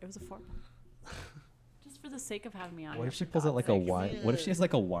 4. It was a 4. Just for the sake of having me on. What here, if she for pulls out God's like a sakes. wine? What if she has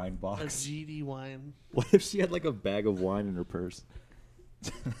like a wine A box? GD wine. What if she had like a bag of wine in her purse?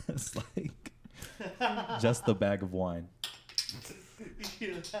 It's like just the bag of wine.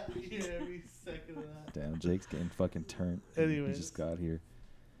 You hear every second of that. Damn, Jake's getting fucking turned. Anyways. He just got here.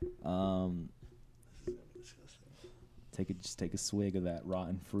 Just take a swig of that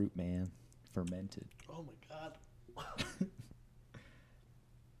rotten fruit, man. Fermented. Oh my god.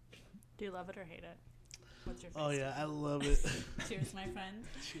 Do you love it or hate it? What's your face? Oh yeah, I love it. Cheers, my friend.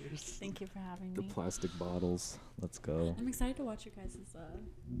 Cheers. Thank you for having The me. plastic bottles. Let's go. I'm excited to watch you guys'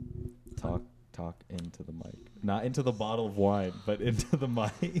 Talk into the mic. Not into the bottle of wine, but into the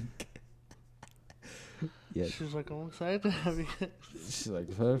mic. Yeah. She's like, I'm excited to have you. She's like,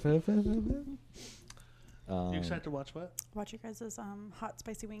 You excited to watch what? watch you guys' hot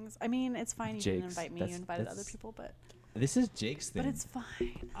spicy wings. I mean, it's fine. You didn't Jake's. invite me. You invited other people, but This is Jake's thing. it's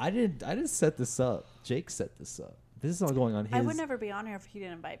fine. I didn't set this up. Jake set this up. This is all going on his. I would never be on here if he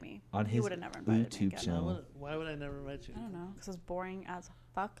didn't invite me. On He his would have never invited me YouTube again. channel. Why would I never invite you? I don't know, because it was boring as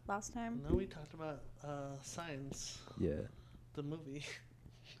fuck last time. No, we talked about Signs, Yeah. the movie.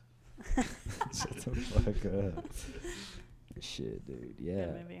 Shut the fuck up. Shit, dude. Yeah.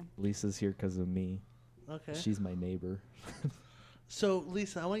 Good movie. Lisa's here because of me. Okay. She's my neighbor. So,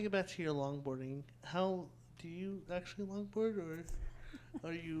 Lisa, I want to get back to your longboarding. How do you actually longboard, or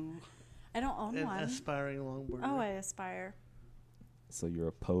are you I don't own an one. aspiring longboarder? Oh, I aspire. So you're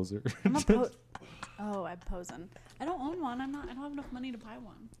a poser. I'm I'm posing. I don't own one. I don't have enough money to buy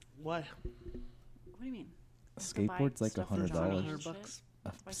one. Why? What do you mean? Skateboard's like Stuff for $100. Johnny and $100 shit. bucks.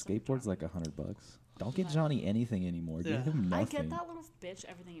 skateboard's like $100. Don't get Johnny anything anymore. Give him nothing. I get that little bitch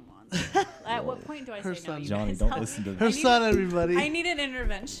everything he wants. At what point do I say no? Johnny, don't listen to this. Her son, everybody. I need an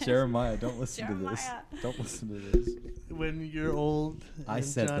intervention. Jeremiah, don't listen to this. Don't listen to this. When you're old, I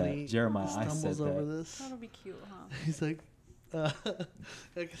said Johnny that. Jeremiah, I said stumbles over that. this. That'll be cute, huh? He's like a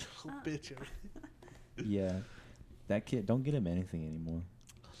little bitch. Yeah, that kid. Don't get him anything anymore.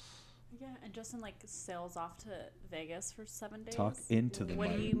 Yeah, and Justin like sails off to Vegas for 7 days. Talk into the What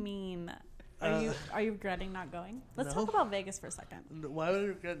mic. do you mean? Are you regretting not going? Let's talk about Vegas for a second. Why would I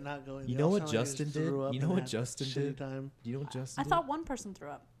regret not going? You know what Justin did? You know what Justin did? You know what Justin I did? thought one person threw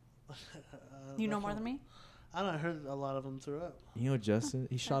up. You know more than me? I don't know. I heard a lot of them threw up. You know what Justin?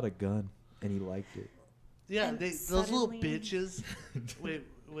 He shot a gun and he liked it. Yeah, And those little bitches. wait,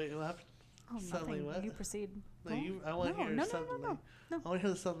 what happened? Oh, Suddenly nothing. what? You proceed. No, I want to hear suddenly. No. I want to hear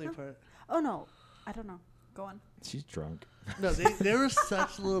the suddenly part. Oh, no. I don't know. Go on. She's drunk. No, they were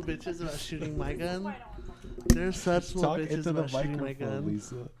such little bitches about shooting my gun. They're such little bitches about shooting my gun.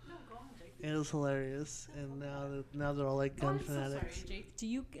 Lisa. It was hilarious, and now they're all like gun fanatics. Sorry, Jake. Do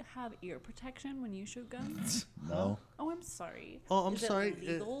you have ear protection when you shoot guns? No. Oh, I'm sorry. Oh, I'm Is sorry. It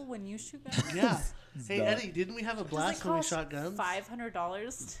legal when you shoot guns? Yeah. Hey, No. Eddie, didn't we have a blast when we shot guns?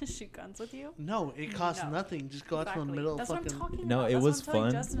 $500 to shoot guns with you? No, it costs No. nothing. Just go out to the middle That's of what I'm fucking. talking No, about. it That's was what I'm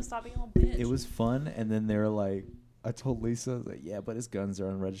telling fun. Justin to stop being a little bitch. It was fun, and then they were like, I told Lisa, I was like, yeah, but his guns are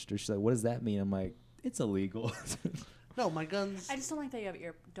unregistered. She's like, what does that mean? I'm like, it's illegal. No, my guns. I just don't like that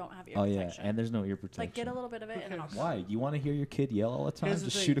you don't have ear Oh yeah, protection. and there's no ear protection. Like, get a little bit of it, and then I'll Why? You want to hear your kid yell all the time? Here's the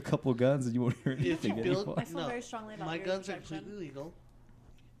Just thing. shoot a couple guns and you won't hear If you anything build, anymore. I feel very strongly about my ear guns are protection. completely legal.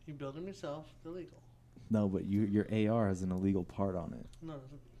 You build them yourself. They're legal. No, but your AR has an illegal part on it. No,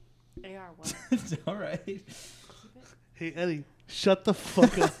 it doesn't. AR what? All right. Hey Eddie, shut the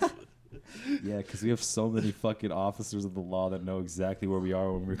fuck up. Yeah, because we have so many fucking officers of the law that know exactly where we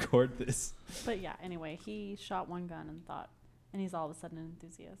are when we record this. But yeah, anyway, he shot one gun and he's all of a sudden an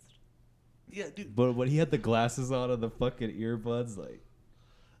enthusiast. Yeah, dude. But when he had the glasses on and the fucking earbuds, like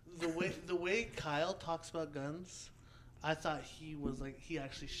The way Kyle talks about guns, I thought he was like he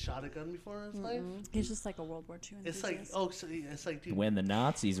actually shot a gun before in his life. He's just like a World War II It's enthusiast. like it's like dude. when the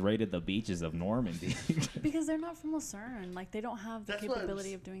Nazis raided the beaches of Normandy. Because they're not from Lucerne. Like, they don't have the That's what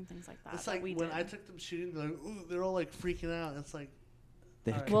capability of doing things like that. It's that like we when did. I took them shooting, they're like, ooh, they're all like freaking out. It's like,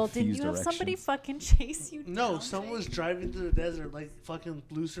 They Alright. Well, did you have somebody fucking chase you no, down? someone was Jake? driving through the desert like fucking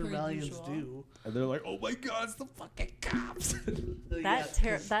Lucerne Per Valiants usual. do. And they're like, oh my god, it's the fucking cops. Like,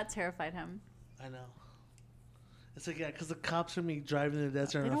 yeah, That terrified him. I know. It's like, yeah, because the cops are me driving in the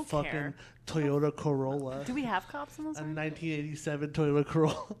desert They in a don't fucking care. Toyota Corolla. Do we have cops in A Lucerne? 1987 Toyota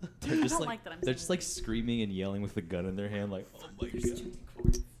Corolla. They're I just don't like, like that I'm they're saying just like this. screaming and yelling with the gun in their hand, like, oh my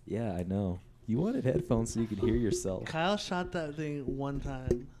god. Yeah, I know. You wanted headphones so you could hear yourself. Kyle shot that thing one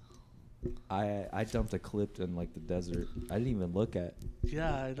time. I dumped a clip in like the desert. I didn't even look at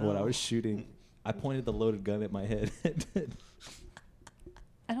Yeah, I know. what I was shooting. I pointed the loaded gun at my head.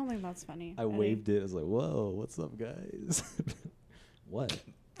 I don't think that's funny. I waved it. I was like, whoa, what's up, guys? What?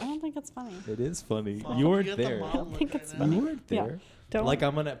 I don't think it's funny. It is funny. Mom, You weren't get the there. mom I don't look think right it's now. funny. You weren't Yeah. there. Don't. Like,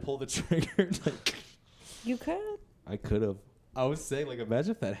 I'm gonna pull the trigger. Like, You could. I could have. I was saying, like,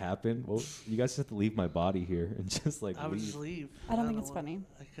 imagine if that happened. Well, you guys have to leave my body here and just like I would just leave. leave. I don't think know it's what- funny.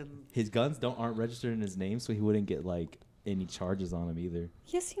 I couldn't. His guns aren't registered in his name, so he wouldn't get like any charges on him either.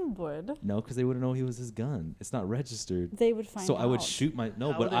 Yes, you would. No, because they wouldn't know he was his gun. It's not registered. They would find So out. I would shoot my How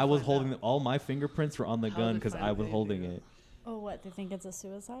but would they I was find holding out? all my fingerprints were on the How gun would they because find I was out? holding it. Oh, what? They think it's a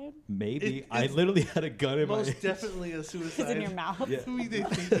suicide? Maybe It- I it's literally had a gun in my. Most definitely a suicide. It's in your mouth. Yeah. Who they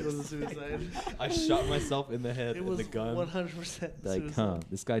think it was a suicide? I shot myself in the head It with was the gun. 100% Like, suicide. huh?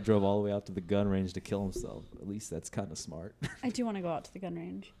 This guy drove all the way out to the gun range to kill himself. At least that's kind of smart. I do want to go out to the gun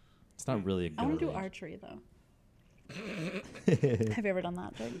range. It's not really a gun I want to do range. archery, though. Have you ever done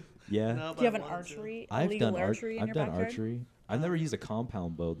that, Jake? Yeah, No, Do you but have I an wanted to. archery, I've illegal done archery in I've your done backyard? archery. I've never used a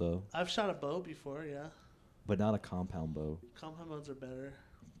compound bow though, I've shot a bow before, yeah. but not a compound bow. Compound bows are better.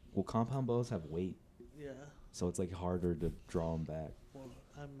 Well, compound bows have weight, Yeah. so it's like harder to draw them back. Well,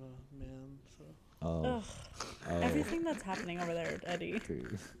 I'm a man, so. Oh, Ugh. oh. Everything that's happening over there, Eddie.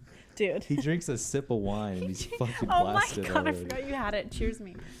 Dude. Dude. He drinks a sip of wine and he's fucking Oh my blasted god, I already. forgot you had it. Cheers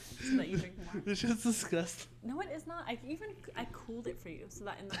me. So that you drink more. This shit's disgusting. No, it is not. I cooled it for you so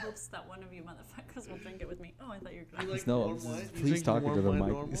that in the hopes that one of you motherfuckers will drink it with me. Oh, I thought you were You good. like No, warm this wine? is- You please drink talk into warm the wine mic.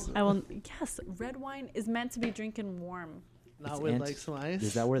 normal? I will. Yes, red wine is meant to be drinking warm. Not It's with ant- like some ice.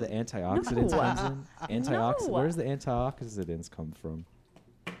 Is that where the antioxidants No. comes in? No. Where does the antioxidants come from?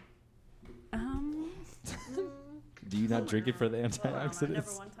 Um. Do you not drink it for the Well, I don't know, I never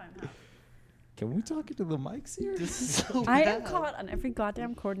antioxidants? one time have. Can we talk into the mics here? This is so I bad. am caught on every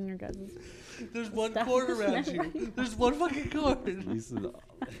goddamn cord in your guys'. There's one cord around you. There's one fucking cord. Lisa,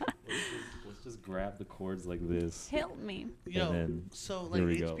 let's just grab the cords like this. Help me. Yo, And then so like here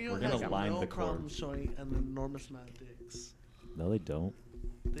we go. HBO We're has gonna line no the problem cords. showing an enormous amount of dicks. No, they don't.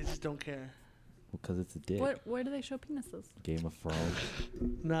 They just don't care. Because it's a dick. Where do they show penises? Game of Thrones.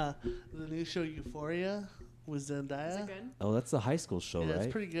 Nah, the new show Euphoria with Zendaya. Is it good? Oh, that's a high school show, Yeah, right?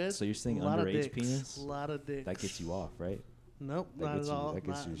 it's pretty good. So you're saying a lot of underage dicks. penis? A lot of dicks. That gets you off, right? Nope, that not gets at you- all. that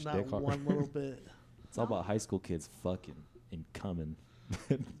gets your Not dick hard. one little bit. It's all about high school kids fucking and coming.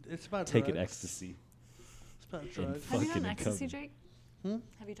 It's about Taking drugs. ecstasy. It's about And drugs. Have you Fucking done ecstasy, coming. Jake? Hmm?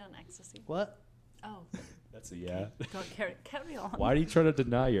 Have you done ecstasy? What? Oh, That's a yeah. go carry on. Why do you try to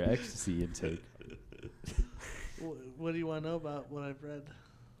deny your ecstasy intake? What do you want to know about what I've read?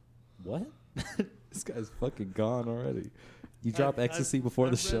 What? This guy's fucking gone already. You drop ecstasy before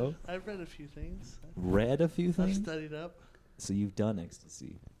the show? I've read a few things. Read a few I've things? studied up. So you've done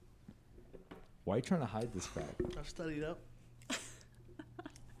ecstasy. Why are you trying to hide this fact? I've studied up.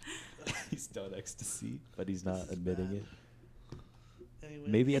 He's done ecstasy, but he's not This is admitting bad. it. Anyway,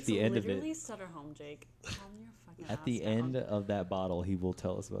 Maybe at It's the end of literally it, Sutter Home, Jake. Calm your fucking at ass the down. end of that bottle, he will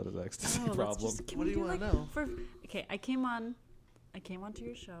tell us about his ecstasy Oh, let's problem. just- can What we do you do, wanna like, know? Okay, I came onto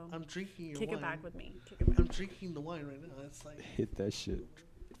your show. I'm drinking your Kick wine. it back with me. Kick it back. I'm drinking the wine right now. It's like Hit that shit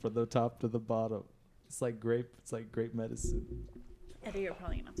from the top to the bottom. It's like grape. It's like grape medicine. Eddie, you're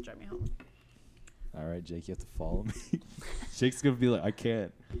probably gonna have to drive me home. All right, Jake, you have to follow me. Jake's gonna be like, I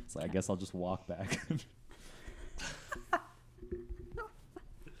can't. It's like, I guess I'll just walk back.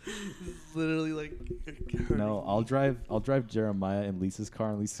 literally like. No, I'll drive Jeremiah and Lisa's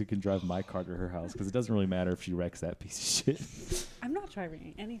car, and Lisa can drive my car to her house because it doesn't really matter if she wrecks that piece of shit. I'm not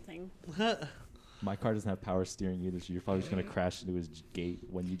driving anything. My car doesn't have power steering either, so you're probably just gonna crash into his gate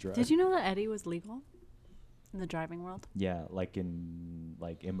when you drive. Did you know that Eddie was legal in the driving world? Yeah, like in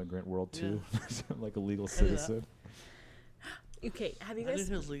like immigrant world too, like a legal I knew that. citizen. Okay, have you I knew guys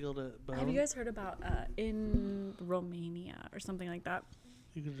it was legal to bone. have you guys heard about in Romania or something like that?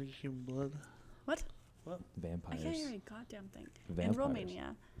 You can drink human blood. What? I Vampires. can't hear a goddamn thing. Vampires. In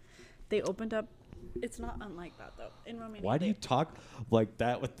Romania, they opened up. It's not unlike that though. In Romania, Why do you talk like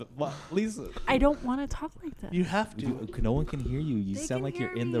that with the Lisa? I don't want to talk like this. You have to. No one can hear you. You They sound can like you're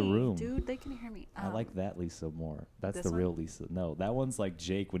hear in the me, room. dude. They can hear me. I like that Lisa more. That's this the real one? Lisa. No, that one's like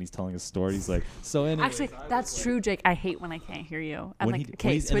Jake when he's telling a story. He's like, so anyway. Actually, that's true, Jake. I hate when I can't hear you. I'm When like, when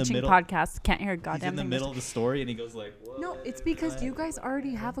okay, he's in the switching middle- podcasts, can't hear a He's goddamn in the thing. middle of the story and he goes like, what? No, it's because you guys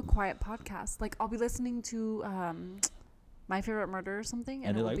already have a quiet podcast. Like, I'll be listening to My Favorite Murder or something, and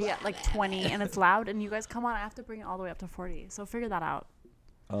And it'll they're be like, at like 20, and it's loud, and you guys come on. I have to bring it all the way up to 40. So figure that out.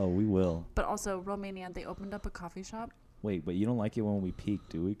 Oh, we will. But also, Romania, they opened up a coffee shop. Wait, but you don't like it when we peak,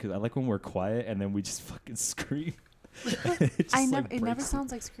 do we? Because I like when we're quiet and then we just fucking scream. It It never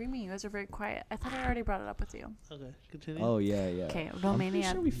sounds like screaming. You guys are very quiet. I thought I already brought it up with you. Okay, continue. Oh yeah, yeah. Okay, I'm pretty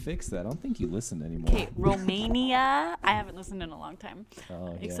Romania. sure we fixed that. I don't think you listen anymore. Okay, Romania. I haven't listened in a long time,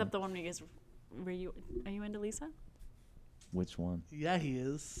 Oh, except yeah. the one where you guys. Are you into Lisa? Which one? Yeah, he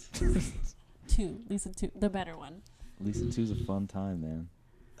is. 2, Lisa 2, the better one. Lisa 2's a fun time, man.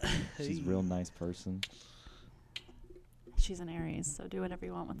 She's a real nice person. She's an Aries, so do whatever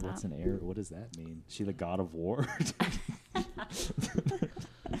you want with What's that. an air? What does that mean? She the god of war?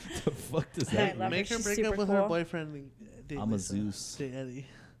 The fuck does I that love mean? Make her She's break super up with her cool. boyfriend. And date I'm a Lisa. Zeus. Date Eddie.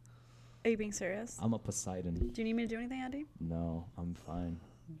 Are you being serious? I'm a Poseidon. Do you need me to do anything, Andy? No, I'm fine.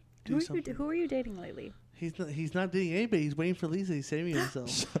 Do something. Who are you dating lately? He's not dating anybody. He's waiting for Lisa. He's saving himself.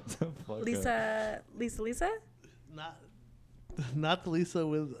 Shut the fuck up. Lisa? Not the Lisa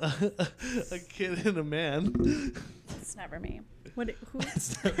with a kid and a man. It's never me. Who? You-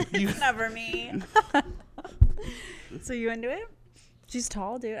 It's never me. So you into it? She's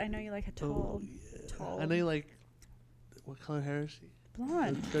tall, dude. I know you like a tall. Tall. I know you like. What color hair is she?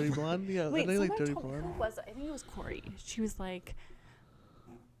 Blonde. Dirty blonde? Yeah, Wait, I know you like someone dirty told, blonde. who was it? I think it was Corey. She was like,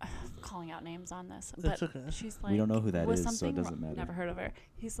 calling out names on this, but That's okay. she's like, We don't know who that was is, so it something doesn't matter. Never heard of her.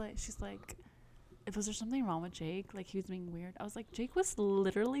 She's like, was there something wrong with Jake? Like he was being weird. I was like, Jake was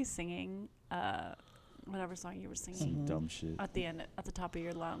literally singing, whatever song you were singing Some dumb shit. at the end, at the top of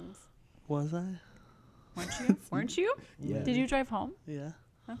your lungs. Was I? Weren't you? Weren't you? Yeah. Did you drive home? Yeah,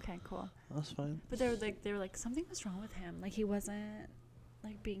 Okay, cool. that's fine. But they were like something was wrong with him. Like he wasn't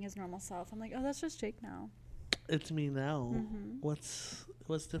like being his normal self. I'm like, oh, that's just Jake now. It's me now. Mhm. What's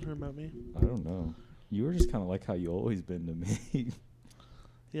different about me? I don't know. You were just kind of like how you always been to me.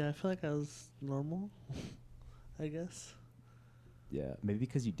 Yeah, I feel like I was normal. I guess. Yeah, maybe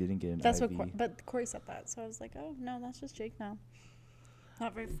because you didn't get an That's IV. what. But Corey said that, so I was like, oh no, that's just Jake now.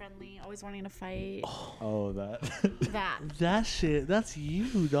 Not very friendly. Always wanting to fight. Oh, that. That shit. That's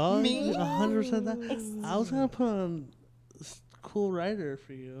you, dog. Me? 100% that. I was gonna put on Cool Rider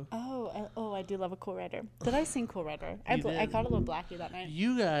for you. Oh, I do love a Cool Rider. Did I sing Cool Rider? I did. caught a little blackie that night.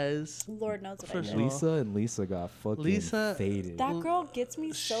 You guys. Lord knows what I First did. of all, Lisa and Lisa got fucking faded. That girl gets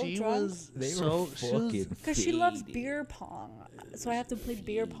me so she drunk. was They so were fucking Because she loves beer pong. So I have to play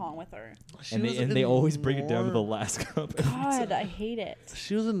beer pong with her. And they always bring it down to the last cup. God, I hate it.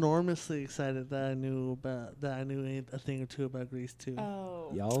 She was enormously excited that I knew a thing or two about Grease too.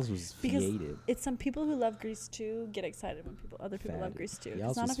 Oh. Y'all's was Because faded. it's some people who love Grease too get excited when other people love Grease too.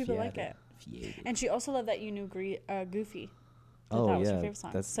 Because not enough people like it. And she also loved that you knew Goofy. Oh, that was yeah, her favorite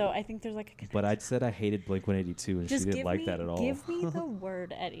song. that's- So I think there's like a connection. But I said I hated Blink-182, and Just she didn't like that at all. Give me the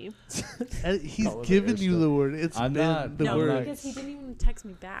word, Eddie. And he's Call it giving your you stuff. the word. It's I'm been not- the No, word. because he didn't even text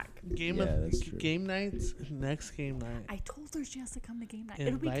me back. Game that's true. game nights. Next game night. I told her she has to come to game night.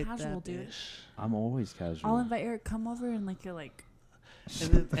 It'll be Invite casual, that dude. bitch. I'm always casual. I'll invite her. Come over and like you're like.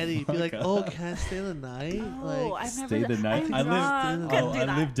 And then Eddie be my like, God. "Oh, can I stay the night?" Oh, like, I've never. Stay the night. I'm I drunk. live- Oh, Do I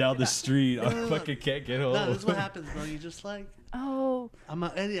that. live down Do the that. street. No, I no, no. fucking can't get home. no, this is what happens, bro. You just like, Oh,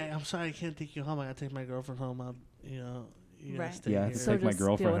 Eddie. I'm sorry, I can't take you home. I gotta take my girlfriend home. You gotta Right. stay Yeah, I here. have to So take my just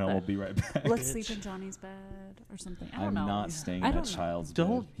girlfriend deal home. with I'll be right back. let's Bitch. sleep in Johnny's bed or something. I don't I'm know. not staying I in that don't know. child's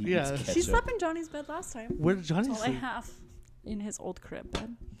Don't- bed. He yeah. eats She ketchup. slept in Johnny's bed last time. Where did Johnny That's all I sleep? have in his old crib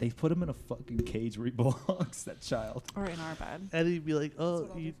bed They put him in a fucking cage where he belongs, that child. or in our bed. Eddie be like, That's "Oh,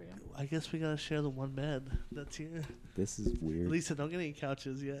 what I'll do for you. I guess we gotta share the one bed that's here." This is weird. Lisa, don't get any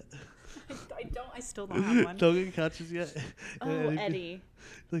couches yet. I don't. I still don't have one. Don't get couches yet. Oh, And be Eddie.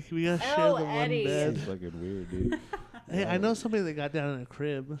 like, we gotta share Oh, the one Eddie. bed. This is fucking weird, dude. Hey, I know somebody that got down in a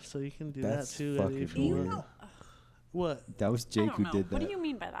crib, so you can do That's that too, fucking Eddie. If Do you you want. know? What? That was I Jake don't who know. did that. What do you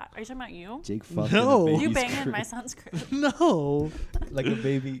mean by that? Are you talking about you? Jake fucked No. in a You baby's banging in crib. my son's crib? No. Like a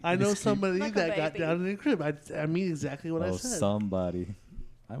baby. I in know his crib. somebody Like a that got baby. down in a crib. I mean exactly what I Oh, said. somebody.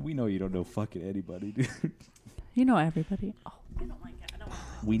 We know you don't know fucking anybody, dude. You know everybody. Oh, I don't like it. I don't want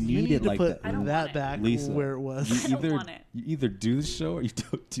it. We You need need it to like put that. I don't want that it. back Lisa, where it was. You I don't want it. you either do the show or you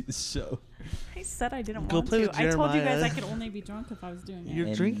don't do the show. I said I didn't Go want play to. with I told you guys Jeremiah. I could only be drunk if I was doing it.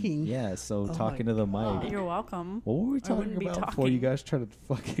 You're drinking. Yeah, so my talking to the Oh, mic. you're welcome. What were we I talking wouldn't be about before you talking. guys try to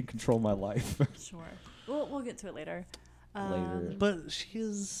fucking control my life? Sure. We'll get to it later. Later. But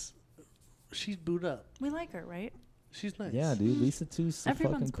she's booed up. We like her, right? She's nice. Yeah, dude. Lisa too's so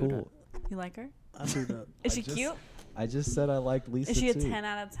Everyone's fucking booed cool. You like her? I'm booed up. Is I she just- cute? I just said I liked Lisa Is she a too. 10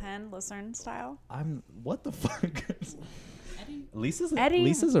 out of 10 Lucerne style? I'm what the fuck? Lisa's Eddie.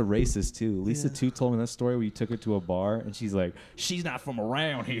 Lisa's a racist too. Lisa Yeah. too told me that story where you took her to a bar and she's like, she's not from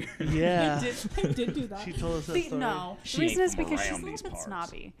around here. Yeah. I did do that. She told us that See, story. no, She the reason ain't is from because she's a around little these bit parts.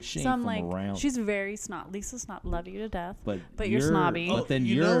 snobby. She So ain't I'm from like, around. she's very snob. Lisa's not love you to death, But But you're snobby. But then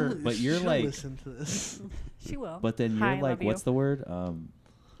you you're know, but you're she'll like listen to this. she will. but then Hi, you're like love you. what's the word?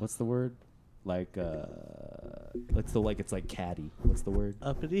 What's the word? Like it's like catty. What's the word?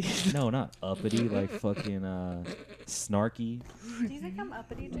 Uppity. No, not uppity, like fucking snarky. Do you think I'm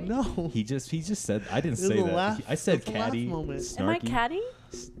uppity, Jake? No. He just said I didn't It was say a that. laugh- I said it was a laugh catty. moment. Snarky. Am I catty?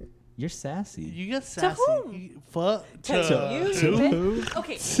 You're sassy. You get sassy. whom? To you, stupid.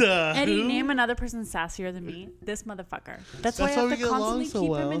 Okay. To Eddie, who? name another person sassier than me. This motherfucker. That's why I That's why have we to get along constantly so keep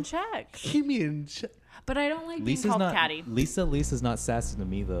well. him in check. Keep me in check. But I don't like being Lisa's called not catty. Lisa's not sassy to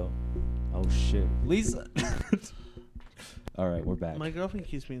me though. Oh shit. Lisa. All right, we're back. My girlfriend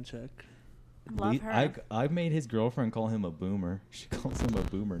keeps me in check. Love her. I made his girlfriend call him a boomer. She calls him a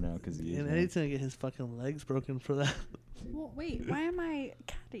boomer now because he is. And one. Eddie's gonna get his fucking legs broken for that. Well, wait. Why am I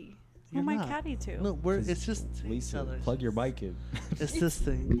catty? Who You're am I not. catty to? No, Cause it's just each Lisa, other. plug your mic in. It's this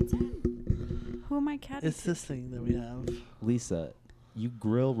thing. It's in. Who am I catty It's to? this thing that we have. Lisa, you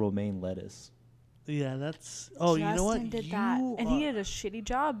grill romaine lettuce. Yeah, that's. Oh, you know what? Justin did that, and he are- did a shitty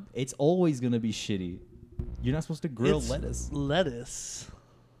job. It's always gonna be shitty. You're not supposed to grill it's lettuce. Lettuce.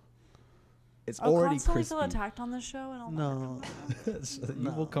 It's I'll already constantly crispy. feel attacked on this show, and I'll No.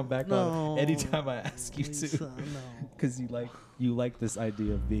 You will come back No. on anytime I ask you Lisa, to, no. because you like this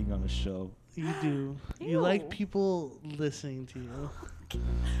idea of being on a show. You do. You Ew. like people listening to you.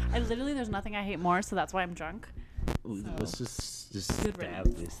 I literally, there's nothing I hate more, so that's why I'm drunk. Let's just Good stab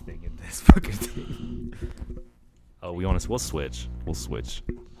riddance. this thing in this fucking thing. Oh, we'll switch. We'll switch.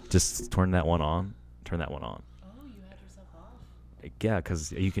 Just turn that one on. Turn that one on. Oh, you had yourself off. Yeah,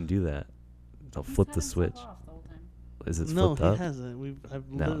 because you can do that. I'll flip the switch. Is it No, flipped he up? hasn't. I've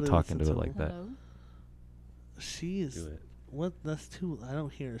No, literally talking to listened it like that. Hello? She is. Do it. What? That's too. I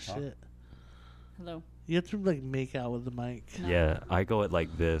don't hear Talk. shit. Hello. You have to like make out with the mic. No. Yeah, I go it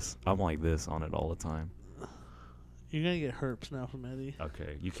like this. I'm like this on it all the time. You're gonna get herpes now from Eddie.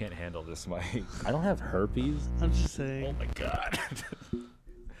 Okay, you can't handle this, Mike. I don't have herpes. I'm just saying. Oh my god.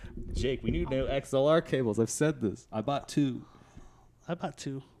 Jake, we need new XLR cables. I've said this. I bought 2. I bought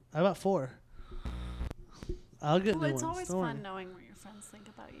 2. I bought 4. I'll get new It's ones. always Don't fun worry. knowing what your friends think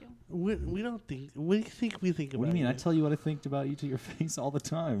about you. We don't think. What do you think we think about? What do you mean? I you? tell you what I think about you to your face all the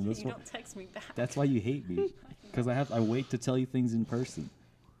time. You don't text me back. That's why you hate me. Because I wait to tell you things in person.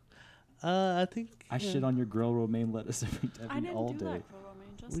 I think I shit on your grill romaine lettuce I didn't all do day. that, Romaine.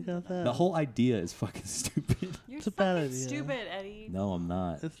 Justin We got did that. The whole idea is fucking stupid. You're It's a bad fucking idea. stupid, Eddie. No, I'm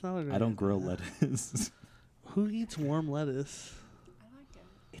not. It's not a great I don't idea. grow lettuce. Who eats warm lettuce? I like it.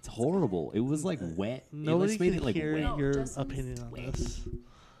 It's horrible. It was like wet. Nobody it made can it like hear wet. No, your Justin's opinion on wet. this.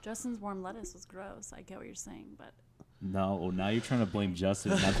 Justin's warm lettuce was gross. I get what you're saying, but No, now you're trying to blame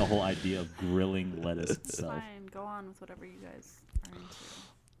Justin, not the whole idea of grilling lettuce it's itself. fine. Go on with whatever you guys are into.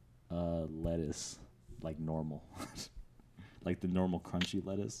 Lettuce, like normal, like the normal crunchy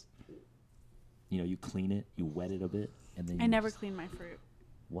lettuce. You know, you clean it, you wet it a bit, and then I you never just- clean my fruit.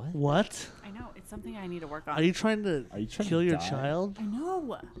 What? What? I know. It's something I need to work on. Are you trying to Are you trying kill to your die? child? I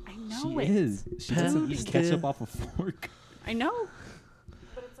know. I know She it. is. She doesn't Dude. eat ketchup off a fork. I know.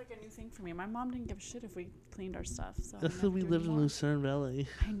 But it's like a new thing for me. My mom didn't give a shit if we cleaned our stuff. So That's I because never we do live in anymore. Lucerne Valley.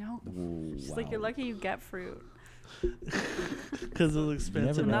 I know. Ooh, She's like, you're lucky you get fruit. Because it's expensive.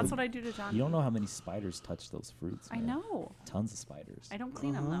 never And know. that's what I do to Johnny. You don't know how many spiders touch those fruits. I man. know. Tons of spiders. I don't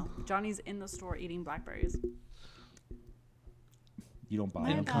clean them Uh-huh. though. Johnny's in the store eating blackberries. You don't buy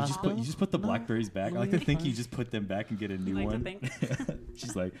My them. bad. You just put the No. blackberries back. I like to think you just put them back and get a new like to one. think.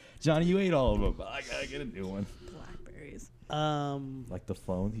 She's like, Johnny, you ate all of them. I gotta get a new one. Blackberries. Like the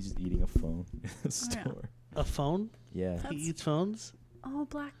phone. He's just eating a phone in the yeah. store. A phone? Yeah. He That's- eats phones? Oh,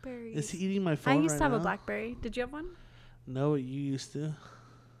 blackberries. Is he eating my I phone used right to have now? a blackberry. Did you have one? No, you used to.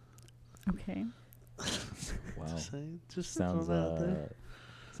 Okay. Wow. Just saying. Just Sounds throwing that out there.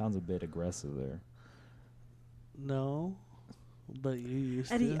 sounds a bit aggressive there. No, but you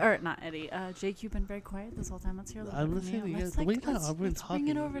used Eddie, to. or not Eddie. Jake, you've been very quiet this whole time. Let's hear a little I'm bit from listening you. to you Let's, guys. Wait, no, let's, I've been let's bring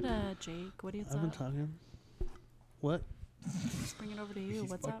it talking. over to Jake. What do you I've been up? talking. What? Let's bring it over to you. He's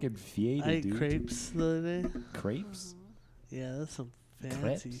What's up? fucking fielded, I ate dude. crepes the other day. Crepes? Yeah, that's some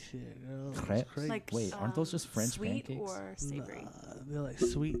fancy Crepes? shit, girl. Those Crepes? Like, Wait, aren't those just French sweet pancakes? or savory? Nah, they're like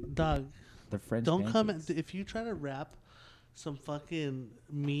sweet dog. They're French Don't come pancakes. at if you try to wrap some fucking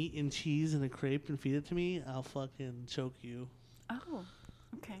meat and cheese in a crepe and feed it to me, I'll fucking choke you. Oh,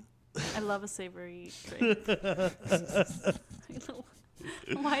 okay. I love a savory crepe.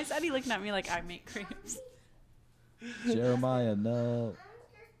 Why is Eddie looking at me like I make crepes? Jeremiah, no.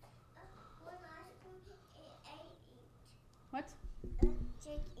 What?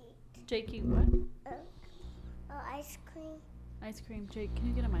 Jake eat. Jake, eat what? Ice cream. Ice cream. Jake, can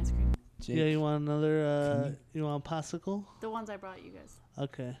you get him ice cream? Jake. Yeah, you want another? You want a popsicle? The ones I brought you guys.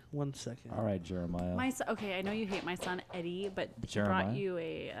 Okay, 1 second. All right, Jeremiah. My son, okay, I know you hate my son Eddie, but he Jeremiah? brought you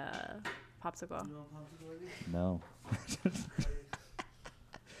a popsicle. No.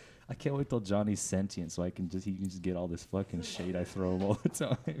 I can't wait till Johnny's sentient so he can just get all this fucking shade I throw him all the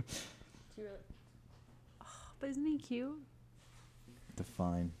time. Oh, but isn't he cute?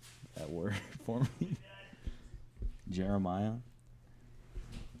 Define that word for me. Jeremiah?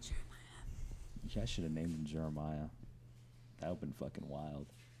 Yeah, I should have named him Jeremiah. That would have been fucking wild.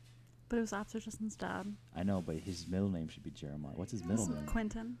 But it was after Justin's dad. I know, but his middle name should be Jeremiah. What's his middle name?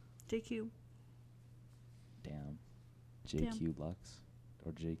 Quentin. JQ. Damn. JQ Lux?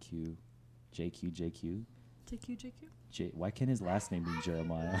 Or JQ? JQ? JQ. Why can't his last name be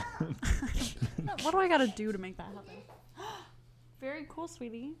Jeremiah? What do I gotta do to make that happen? Very cool,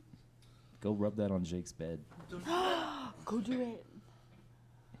 sweetie. Go rub that on Jake's bed. Go do it.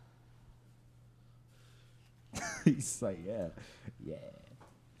 He's like, yeah.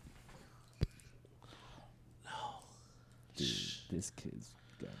 No. Dude, this kid's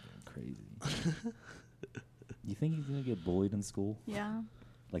goddamn crazy. You think he's gonna get bullied in school? Yeah.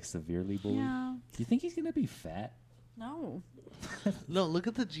 Like severely bullied? Yeah. Do you think he's gonna be fat? No. No, look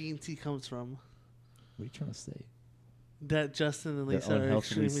at the genes he comes from. What are you trying to say? That Justin and They're Lisa are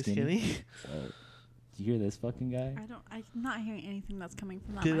unhealthily extremely skinny. Do you hear this fucking guy? I'm not hearing anything that's coming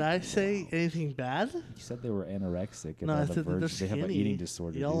from that. Did mic. I say anything bad? You said they were anorexic and No, I on the said that they're verge. They have an skinny. eating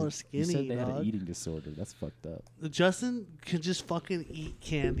disorder. Y'all dude. are skinny, You said they had dog. an eating disorder. That's fucked up. Justin can just fucking eat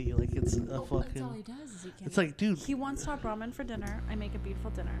candy like it's a That's all he fucking. does is eat candy. It's like, dude, He wants top ramen for dinner. I make a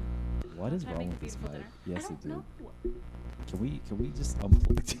beautiful dinner. What is I wrong make a with this beautiful mic? dinner. Yes, I don't it do. know. Can we just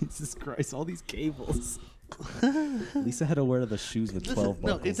unplug? Jesus Christ! All these cables. Lisa had to wear the shoes with 12 listen,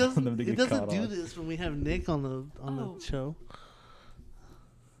 no, buckles it on doesn't. them to It get doesn't caught do on. this when we have Nick on the Oh. show.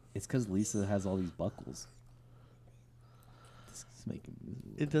 It's because Lisa has all these buckles. making.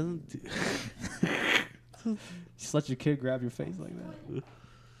 It doesn't. Just let your kid grab your face like that.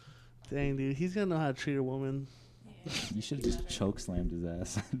 Dang, dude, he's gonna know how to treat a woman. You should have just choke slammed his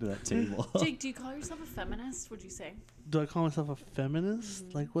ass into that table. Jake, do you call yourself a feminist? Would you say? Do I call myself a feminist?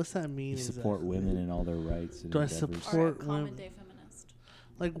 Mm-hmm. Like, what's that mean? You support women and all their rights. And Do I endeavors. support- Or a Court common women. day feminist?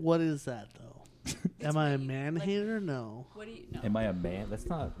 Like, what is that though? Am I a me. man Like- hater? No. What do you know? Am I a man? That's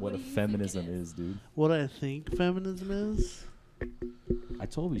not what What a do you think it feminism is? is, dude. What I think feminism is? I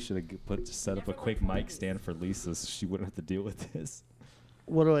told you should have set up a Never quick worked for mic ladies. stand for Lisa so she wouldn't have to deal with this.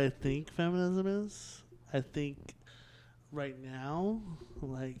 What do I think feminism is? I think right now,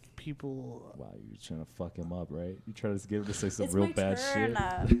 like people. Wow, you're trying to fuck him up, right? You're trying to get him to say some It's real my bad turn.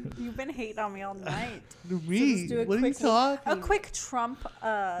 shit. You've been hating on me all night. Me? just do a What are you quick- talking? A quick Trump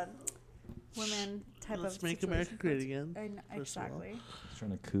women type Let's of make situation. America great again. first of all. Exactly. He's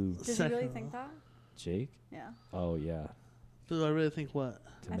trying to coup. Does he Second really of think all. that? Jake? Yeah. Oh, yeah. Do I really think what?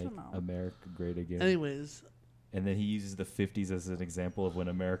 To I make don't know. America great again. Anyways, And then he uses the 50s as an example of when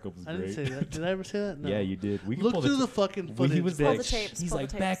America was I great. didn't say that. Did I ever say that? No. Yeah, you did. We can Look pull through the the fucking when footage. he was Pull like, the tapes. he's pull like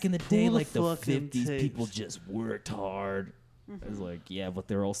the back tapes. in the Pull day, the like the fucking 50s, people tapes. just worked hard. I was like, yeah, but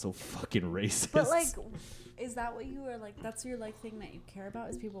they're also fucking racist. But like, is that what you are like? That's your like thing that you care about?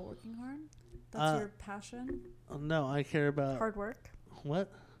 Is people working hard? That's your passion? Oh, no, I care about Hard work.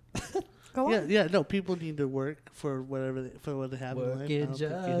 what? Go Yeah, on. yeah. No, people need to work for whatever for what they have in life. I Working don't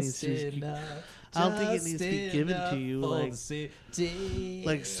think it needs just to be- enough. I don't think it needs to be given to you for like the city.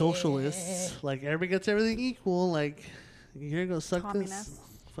 like socialists. Like everybody gets everything equal. Like you're gonna suck this Communists.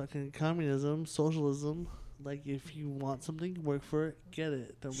 fucking communism, socialism. Like if you want something, work for it, get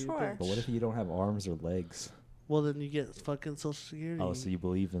it. Don't be a Sure. bitch. But what if you don't have arms or legs? Well, then you get fucking social security. oh, so you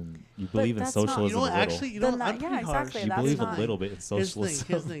believe in that's not- socialism you know what? a little. Actually, you know Then what? I'm that- yeah, pretty harsh. exactly, you that's believe not- a little bit in Here's the thing. socialism.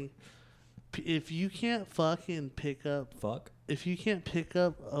 Here's the thing. If you can't fucking pick up, Fuck. if you can't pick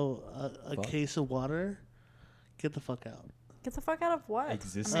up a Fuck. case of water, get the fuck out. Get the fuck out of what?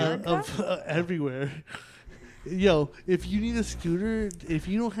 Exists. America? Of everywhere. Yo, if you need a scooter, if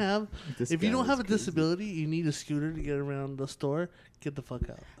you don't have This if you guy don't is have a crazy. disability, you need a scooter to get around the store. Get the fuck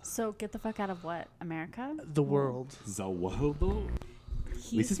out. So get the fuck out of what? America? The world. The world, though?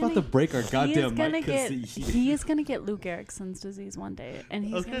 He's Lisa's gonna- about to break our he is goddamn gonna mic. 'cause get he- he is gonna get Lou Gehrig's disease one day, and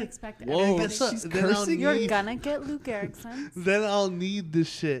he's gonna Okay. expect Whoa, everybody. Guess what? she's Then I'll cursing? You're need- gonna get Lou Gehrig's. Then I'll need this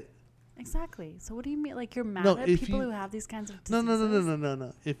shit. Exactly. So what do you mean? Like you're mad No, at if people you- who have these kinds of No, diseases?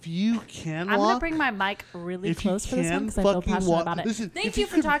 no. If you can I'm walk, gonna bring my mic really if you close for this one can because I feel fucking passionate walk, about it. listen, Thank if you you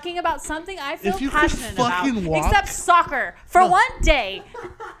for could- talking about something I feel you could passionate about. fucking walk- Except soccer for No. one day.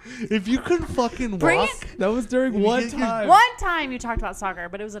 if you couldn't fucking Bring walk, it. That was during You one get your- time. One time you talked about soccer,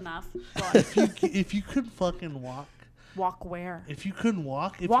 but it was enough. Go on. if you could fucking walk, Walk where? if you couldn't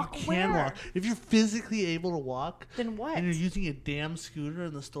walk, if Walk you can where? walk, if you're physically able to walk, Then what? and you're using a damn scooter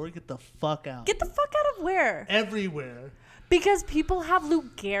in the store, get the fuck out. Get the fuck out of where? Everywhere. Because people have Lou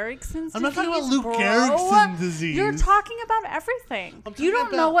Gehrig's disease. I'm not talking about Lou bro. Gehrig's disease. You're talking about everything. I'm You talking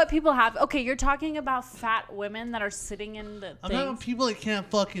don't know about- what people have. Okay, you're talking about fat women that are sitting in the I'm talking about things. people that can't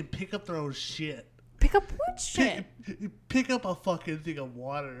fucking pick up their own shit. Pick up what shit? Pick up a fucking thing of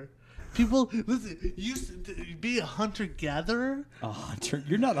water. People, listen, be a hunter-gatherer. A hunter?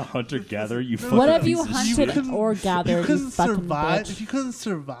 You're not a hunter-gatherer, you No, fucking What have piece you of hunted shit. or gathered, you couldn't fucking survive. bitch? If you couldn't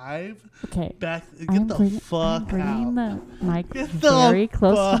survive, Okay. back, I'm get the bringing fuck out. the mic Get the very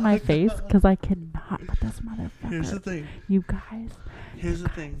close to fuck my face because I cannot with this Here's the motherfucker. thing. You guys, Here's the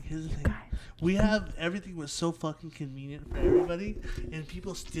thing. Here's the thing. guys. We have everything was so fucking convenient for everybody, and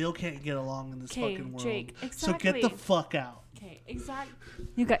people still can't get along in this 'Kay, fucking world. Jake, So get the exactly. fuck out. Okay, exactly.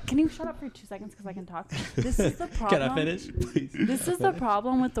 You got? Can you shut up for 2 seconds because I can talk? This is the problem. Can I finish, please? This is the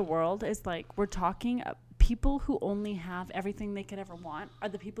problem with the world. Is like we're talking. People who only have everything they could ever want are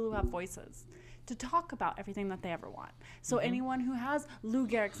the people who have voices to talk about everything that they ever want. So anyone who has Lou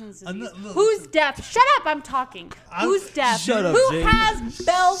Gehrig's disease, I'm not- no, who's listen. deaf? Shut up! I'm talking. Who's deaf? Shut up, Who Jake. has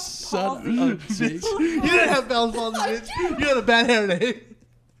Bell's palsy? You didn't have Bell's palsy, bitch. You had a bad hair day.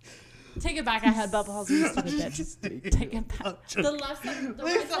 Take it back. I had Bell's palsy. You stupid bitch. Take it back. I'm The joking. left side, the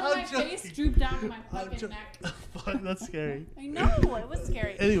Lisa, right side of I'm my joking. face drooped down to my I'm fucking joking. neck. Fuck, that's scary. I know it was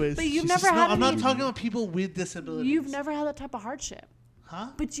scary. Anyways, but you've she's never just- had. I'm not any- talking about people with disabilities. You've never had that type of hardship. Huh?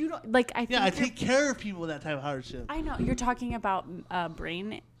 But you don't like. I think Yeah, I you're- take care of people with that type of hardship. I know you're talking about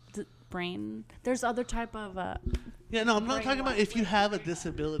brain. There's other type of Yeah, no, I'm not Brain talking about loss, if you have a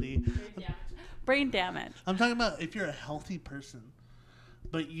disability. brain damage. I'm talking about if you're a healthy person,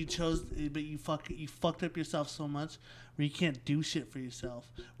 but you fucked up yourself so much where you can't do shit for yourself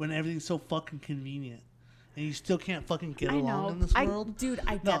when everything's so fucking convenient. and you still can't fucking get I along know. in this world.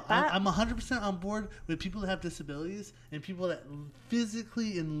 I get No, that. I'm 100% on board with people that have disabilities and people that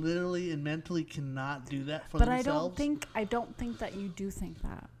physically and literally and mentally cannot do that for but themselves. I don't think that you do think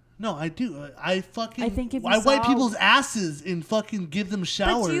that. No, I do. I think if you wipe saw- people's asses and fucking give them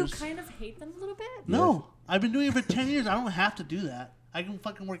showers. But do you kind of hate them a little bit? No, I've been doing it for 10 years. I don't have to do that. I can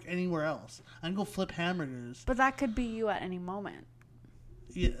fucking work anywhere else. I can go flip hamburgers. But that could be you at any moment.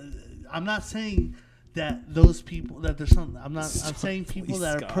 Yeah, I'm not saying that those people that there's some. I'm saying people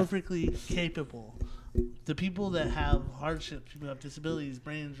that are perfectly capable. The people that have hardships, people who have disabilities,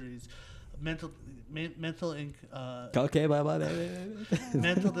 brain injuries, mental Okay, bye.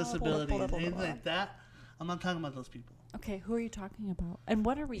 mental disabilities, anything like that. I'm not talking about those people. Okay, who are you talking about? And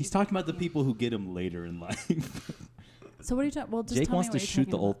what are we? He's talking about the people who get him later in life. So what are you talking? Well, just Jake tell wants me to what you're shoot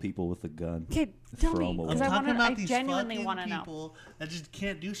the talking old about. people with a gun. Okay, tell Throw me 'em away. because I'm talking about I these genuinely fucking want to know. people that just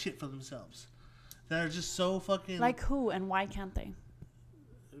can't do shit for themselves. That are just so fucking Like who and why can't they?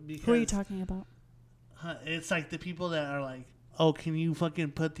 because, Who are you talking about? It's like the people that are like, oh, can you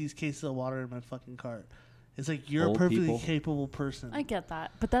fucking put these cases of water in my fucking cart? It's like you're Old a perfectly people? capable person. I get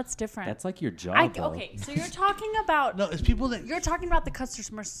that, but that's different. That's like your job. though. Okay, so you're talking about No, it's people that you're talking about the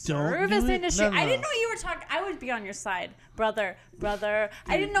customer service do it? industry. No. I didn't know you were talking. I would be on your side, brother.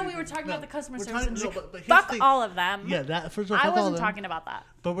 I didn't know we were talking No, about the customer we're service talking- no, industry. but here's Fuck the thing. all of them. Yeah, that first of all, I fuck all wasn't of them. talking about that.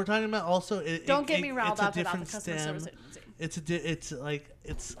 But we're talking about also. Don't get me riled it's a up about the different customer stem. service agency.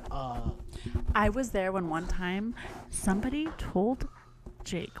 It's I was there when one time somebody told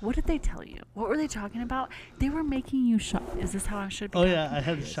Jake, what did they tell you? What were they talking about? They were making you shop. Is this how I should be? Oh yeah, talking? I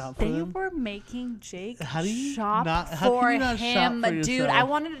had to shop for They them. were making Jake How do you shop not- how for can you not shop him, for dude. yourself? I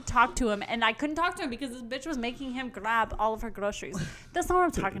wanted to talk to him, and I couldn't talk to him because this bitch was making him grab all of her groceries. That's not what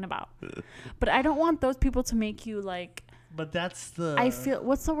I'm talking about. But I don't want those people to make you like. But that's the. I feel.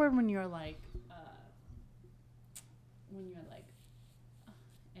 What's the word when you're like?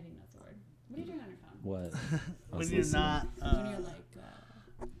 Eddie knows the word. What are you doing on your phone? What? I when was you're listening. not. When you're like.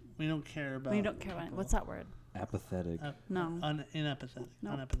 We don't care about. When you don't care about it. What's that word? Apathetic. No. Inapathetic. No.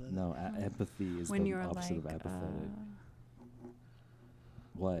 Unapathetic. No, empathy is When the you're opposite like. of apathetic.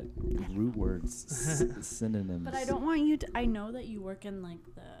 What? Root words, synonyms. But I don't want you to. I know that you work in like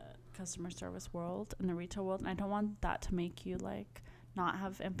the customer service world and the retail world, and I don't want that to make you like not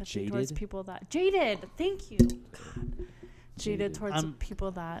have empathy towards Jaded? people that jaded. Thank you. God. Jaded towards I'm- people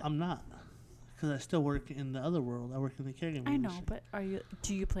that. I'm not, because I still work in the other world. I work in the caregiving. I know, industry. but are you?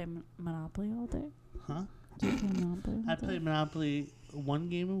 Do you play Monopoly all day? Huh? Do you play Monopoly? All I day? play Monopoly one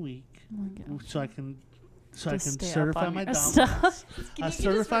game a week, One game. so I can Just stay up certify on my your dominance. stuff. Can I you just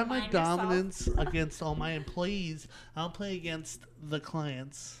certify my remind yourself? dominance against all my employees. I don't play against the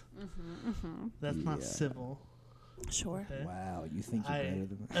clients. That's not Yeah. civil. Sure. Okay? Wow, you think you're I better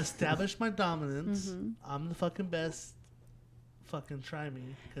than establish my dominance. I'm the fucking best. Fucking try me,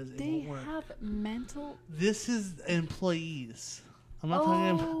 because it They won't work. have mental. This is employees. I'm not talking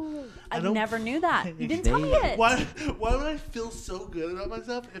about. Oh, I I don't- never knew that. You didn't tell me it. Why would I feel so good about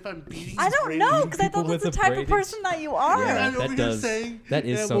myself if I'm beating? I don't know, because I people thought that's the with a type of braided- person that you are. Yeah, I'm that over here does. saying, That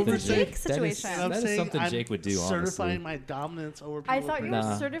is yeah, something what we're Jake. Jake situation. I'm That is saying something I'm Jake would do. certifying Honestly, my dominance over people. I thought you were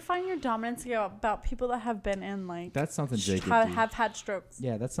Nah. certifying your dominance about people that have been in like that's something Jake would do. have had strokes.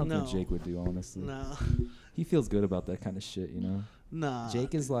 Yeah, that's something No. Jake would do. Honestly, No, he feels good about that kind of shit. You know, nah.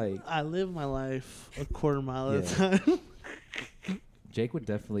 Jake is like I live my life a quarter mile at Yeah. a time. Jake would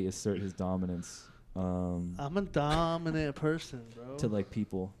definitely assert his dominance. I'm a dominant person, bro. To like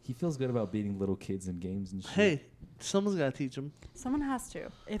people, he feels good about beating little kids in games and shit. Hey, someone's gotta teach him. Someone has to.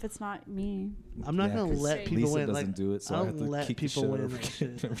 If it's not me, I'm not Yeah, gonna 'cause let people Lisa win. doesn't Like, do it, so I I don't have to let kick the people shit win out of that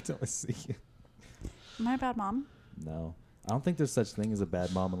him shit. every time I see you. am I a bad mom? No, I don't think there's such thing as a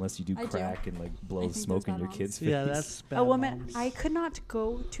bad mom unless you do I do. crack and like I blow think smoke there's in your bad kid's face. Yeah, that's bad. A woman. moms. I could not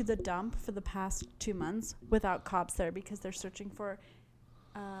go to the dump for the past 2 months without cops there because they're searching for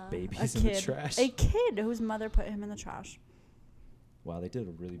Babies a in the kid, trash. a kid whose mother put him in the trash. Wow, they did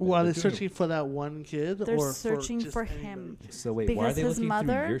a really bad. Why are they they're doing searching for that one kid? They're or searching just for anybody? him. So wait, why are because they his looking mother-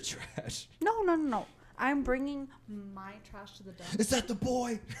 through your trash? No. I'm bringing my trash to the dump. Is that the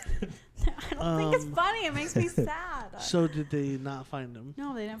boy? I don't think it's funny. It makes me sad. So did they not find him?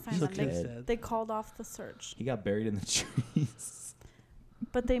 No, they didn't find So him. kid They, said. they called off the search. He got buried in the trees.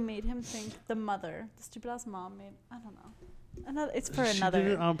 But they made him think the mother, the stupid ass mom made, I don't know. It's for She another.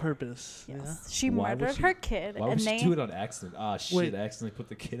 did it on purpose. Yes. Yeah. She Why would murdered she- her kid, Why would and she they. do it on accident? Ah, shit! Wait. Accidentally put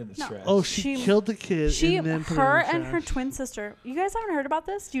the kid in the No. trash. Oh, she killed the kid. She, and then put her, it in the and her trash. twin sister. You guys haven't heard about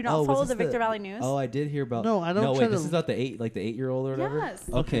this? Do you not was follow this the Victor Valley News? Oh, I did hear about. No, I don't No, try wait. This to- is not the 8-year-old or whatever. Yes.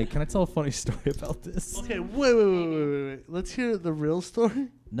 Okay, can I tell a funny story about this? Okay, wait. Let's hear the real story.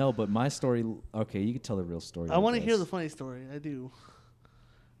 No, but my story. Okay, you can tell the real story. I want to guess. hear the funny story. I do.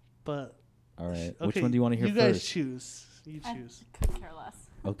 But All right. okay, Which one do you want to hear you guys first? choose. You I choose. could care less.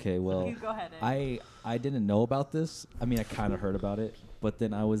 Okay, well, You go ahead. Ed. I didn't know about this. I mean, I kind of heard about it, but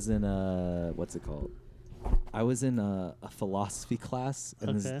then I was in what's it called? I was in a philosophy class,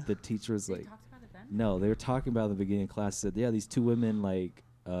 and Okay. the teacher was like, talked about it then? no, they were talking about it at the beginning of class. Said, yeah, these two women like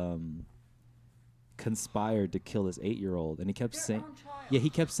conspired to kill this 8-year-old, and he kept saying, yeah, he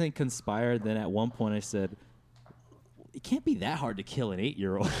kept saying conspired. Then at one point, I said, it can't be that hard to kill an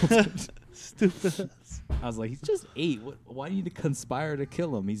 8-year-old. Stupid. I was like, he's just 8. Why do you need to conspire to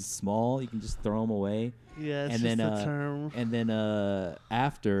kill him? He's small. You can just throw him away. Yeah, it's and just then a term. and then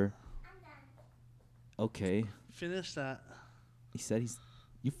after, okay, Finish that. he said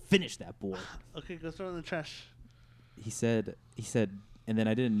you finished that boy. Okay, go throw it in the trash. He said, and then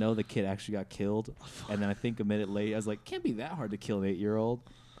I didn't know the kid actually got killed. And then I think a minute later, I was like, can't be that hard to kill an 8-year-old.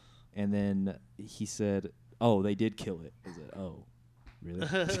 And then he said, oh, they did kill it. I said, oh, really?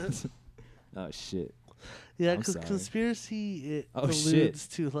 Oh shit. Yeah, I'm because sorry. conspiracy it Oh, alludes shit.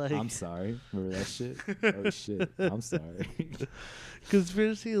 to like I'm sorry. Remember that shit? Oh shit. I'm sorry.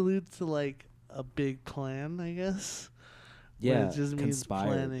 conspiracy alludes to like a big plan, I guess. But Yeah, it just means conspired.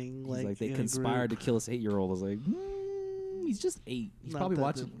 planning. He's like they in a conspired to group. kill this 8-year-old. I was like, he's just 8. He's Not probably that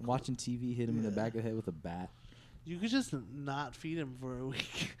watching difficult. watching TV, hit him in the Yeah. back of the head with a bat, You could just not feed him for a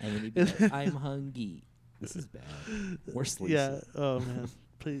week. and then he'd be like, "I'm hungry." This is bad. We're sleeping. Yeah. Oh man.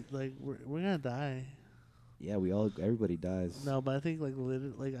 Please, like we're gonna die. Yeah, everybody dies. No, but I think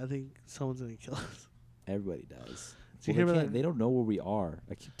I think someone's gonna kill us. Everybody dies. Did you Well, hear they, about can't, that? they don't know where we are.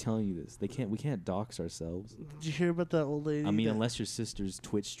 I keep telling you this. We can't dox ourselves. Did you hear about that old lady? I mean, that- unless your sister's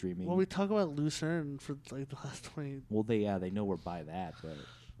Twitch streaming. Well, we talk about Lucerne for like the last 20. they know we're by that, but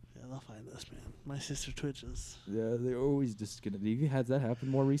Yeah, they'll find us, man. My sister twitches. yeah, they're always just gonna. Have you had that happen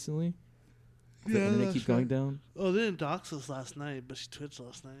more recently? Does the Yeah, internet that's keep going right. down? Oh, they didn't dox us last night, but she twitched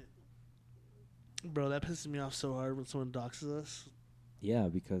last night. Bro, that pisses me off so hard when someone doxes us. Yeah,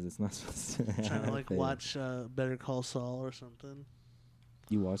 because it's not supposed to Trying to like happen. watch Better Call Saul or something.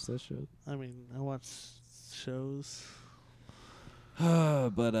 You watch that show? I mean, I watch shows.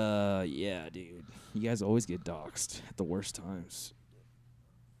 But yeah, dude. You guys always get doxxed at the worst times.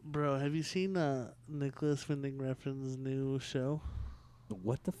 Bro, have you seen Nicholas Winding Refn's new show?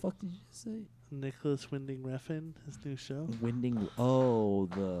 What the fuck did you say? Nicholas Winding Refn, his new show. Winding. Oh,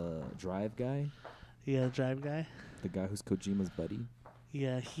 the Drive guy? Yeah, Drive Guy. The guy who's Kojima's buddy?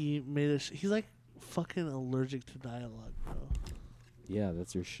 Yeah, he made a. He's like fucking allergic to dialogue, bro. Yeah,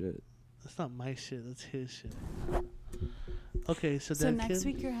 that's your shit. That's not my shit. That's his shit. Okay, so So Dead next Kid?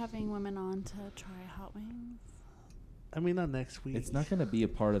 week you're having women on to try hot wings. I mean, not next week. It's not going to be a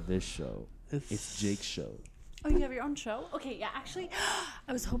part of this show. It's It's Jake's show. Oh, you have your own show? Okay, yeah. Actually,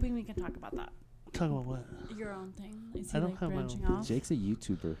 I was hoping we could talk about that. Talk about what? Your own thing. Is I he don't like have my branching own off? Jake's a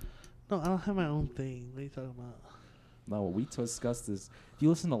YouTuber. No, I don't have my own thing. What are you talking about? No, we discussed this. If you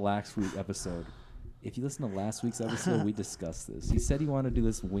listen to last week's episode, we discussed this. He said he wanted to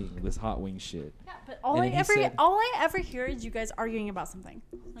do this hot wing shit. Yeah, but And then he said- all I ever hear is you guys arguing about something.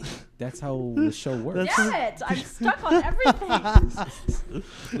 Like, That's how the show works. That's- damn it! I'm stuck on everything.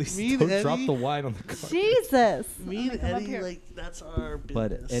 Please Me and don't drop Eddie- the wine on the carpet. Jesus. Me and come up Eddie, here. like, that's our business.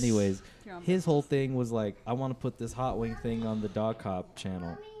 But anyways, Your own his whole thing was like, I want to put this hot wing thing on the DOGCOP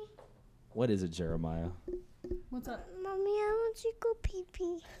channel. What is it, Jeremiah? What's up? Mommy, I want to go pee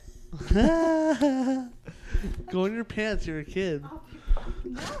pee. Go in your pants. You're a kid.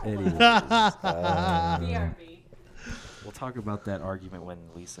 Anyways, BRB. we'll talk about that argument when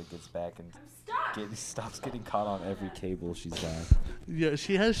Lisa gets back and stops getting caught on every cable she's got. Yeah,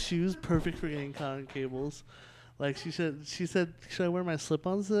 she has shoes perfect for getting caught on cables. Like she said, should I wear my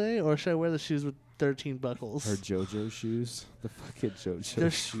slip-ons today or should I wear the shoes with 13 buckles? Her JoJo shoes, the fucking JoJo.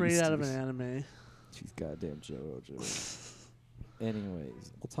 They're shoes, straight out of dude. an anime. She's goddamn JoJo.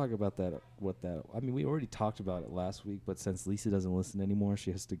 Anyways, we'll talk about that. I mean, we already talked about it last week, but since Lisa doesn't listen anymore,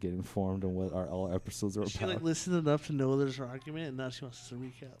 she has to get informed on what all episodes are She about. like listened enough to know there's an argument, and now she wants us to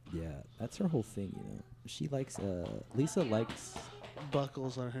recap. Yeah, that's her whole thing, you know. She likes Lisa likes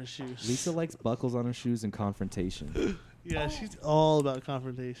Buckles on her shoes. Lisa likes buckles on her shoes and confrontation. Yeah, she's all about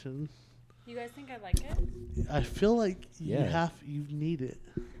confrontation. You guys think I like it? I feel like Yeah. you need it.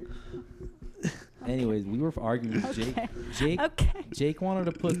 Anyways, we were arguing with Jake. Jake wanted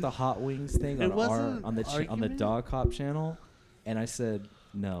to put the hot wings thing It on wasn't on the argument? DOGCOP channel, and I said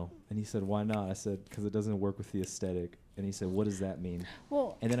no, and he said why not? I said because it doesn't work with the aesthetic, and he said what does that mean?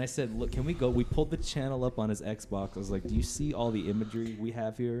 Well, And then I said, look, can we go? We pulled the channel up on his Xbox. I was like, do you see all the imagery we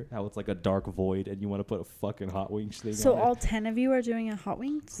have here? How it's like a dark void, and you want to put a fucking hot wings thing so on all it? 10 of you are doing a hot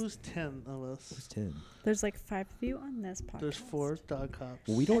wings? Who's 10 of us? Who's 10? There's like 5 of you on this podcast. There's 4 dog cops.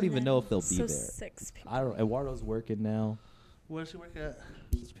 Well, we don't And even then- know if they'll be so there. 6 people. I don't. Eduardo's working now. Where does he work at?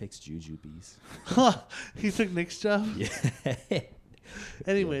 He picks jujubes. He took Nick's job? Yeah.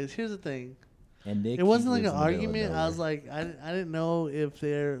 Anyways, here's the thing. And Nick, It wasn't he like an lives in the middle of argument. I was nowhere. like, I didn't know if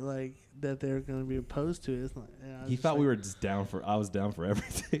they're like that they're gonna be opposed to it. It's not, and I was He just thought we like- were just down for. I was down for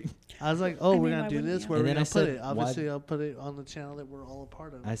everything. I was like, oh, I we're mean, gonna why do wouldn't this. you? Where And we're then gonna I put said, it? why- Obviously, I'll put it on the channel that we're all a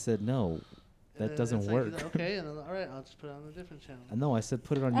part of. I said no. That And doesn't it's like, work. he's like, okay, and then, all right, I'll just put it on a different channel. No, I said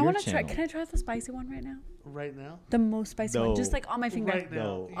put it on I your want to try. channel. Can I try the spicy one right now? Right now. The most spicy one, just No. like on my finger. Right now.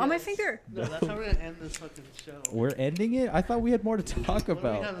 No. On my Yes. finger. No, that's how we're gonna end this fucking show. We're ending it. I thought we had more to talk What do we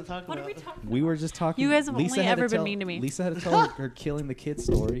about. have to talk What are about? we talking? We were just talking. You guys have Lisa only had to ever been tell- mean to me. Lisa had to tell her killing the kid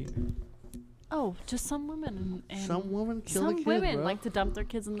story. Oh, just some women and Some woman killed a some kid, women bro. like to dump their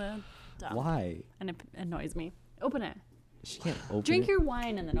kids in the dump. Why? And it annoys me. Open it. She can't open Drink it. your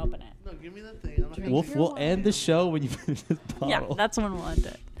wine and then open it. No, give me that thing. I'm not Drink gonna We'll, your we'll wine. end the show when you finish this bottle. Yeah, that's when we'll end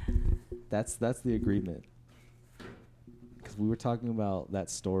it. That's the agreement. Because we were talking about that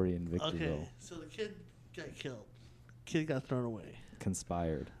story in Victorville. Okay, so the kid got killed. Kid got thrown away.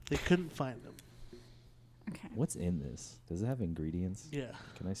 Conspired. They couldn't find him. Okay. What's in this? Does it have ingredients? Yeah.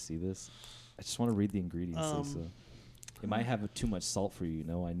 Can I see this? I just want to read the ingredients, Lisa. It might have too much salt for you, you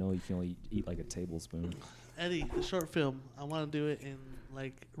know. I know you can only eat like a tablespoon. Eddie, the short film. I want to do it in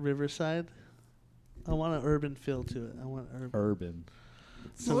like Riverside. I want an urban feel to it. I want urban. Urban.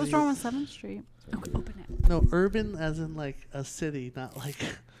 What was Somebody- wrong with 7th Street? Right Okay, here. open it. No, urban as in like a city, not like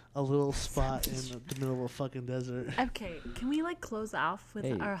a little spot in the middle of a fucking desert. Okay, can we like close off with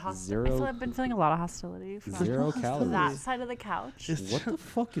Hey, our hostility? I zero- feel I've been feeling a lot of hostility from Zero calories. that side of the couch. It's What the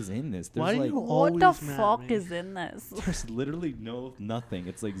fuck is in this? There's Why like you What always the mad at fuck me? is in this? there's literally nothing.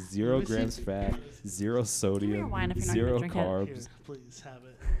 It's like 0 Let me see. grams fat, 0 sodium, wine if you're not gonna 0 drink it. carbs. Here, please have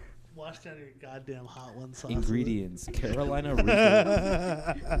it. Wash down your goddamn hot one sauce. Ingredients: Carolina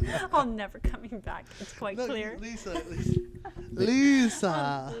Reaper, I'm never coming back. It's quite No, clear. Lisa.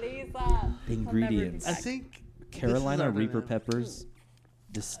 Lisa. Lisa. ingredients: I think Carolina our Reaper dynamic. peppers,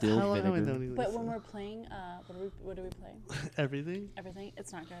 distilled How long have I vinegar. known you, But Lisa? when we're playing, what do we play? Everything. Everything.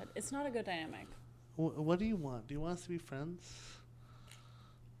 It's not good. It's not a good dynamic. What do you want? Do you want us to be friends?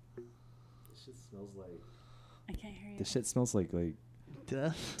 This shit smells like. I can't hear you. This shit smells like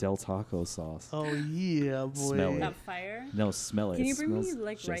Death. Del Taco sauce. Oh yeah, boy. Smell it. That fire. No, smell it. Can It you bring me smells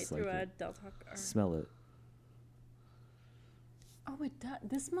like just right through like a it. Del Taco? Smell it. Oh, it does.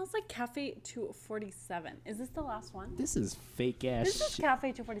 This smells like Cafe 247. Is this the last one? This is fake ass This is shit.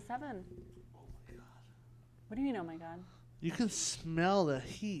 Cafe 247. What do you mean? Oh my god! You can smell the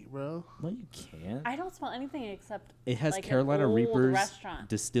heat, bro. No, you can't. I don't smell anything except It has like an Carolina old Reapers, restaurant.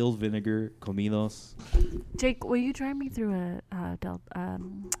 distilled vinegar, comidos. Jake, will you drive me through a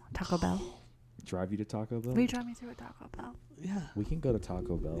Taco Bell? Drive you to Taco Bell? Will you drive me through a Taco Bell? Yeah. We can go to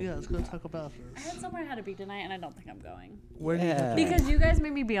Taco Bell. Yeah, let's go to Taco Bell I first. had somewhere I had to be tonight, and I don't think I'm going Where do you have to Yeah. be? because you guys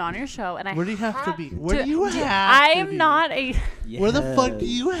made me be on your show, and I. Where do you have to be? Where to- do you to- have I to am be? not a. Where the fuck do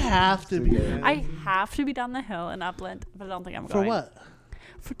you have to be? man? I have to be down the hill in Upland, but I don't think I'm For going. what?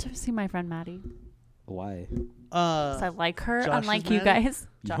 To see my friend Maddie. Why? 'Cause I like her, Josh unlike is you Maddie? guys.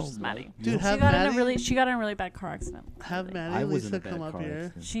 You Josh don't is Maddie. like- Dude, you have She got in a Maddie. really bad car accident. Have Really. Maddie I and was in Lisa a come bad up car here.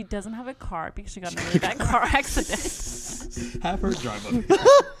 accident. She doesn't have a car because she got in a really bad car accident. Have her drive up.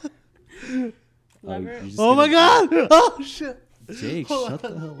 Remember? you're just Oh my gonna- god! Oh shit! Jake, Hold shut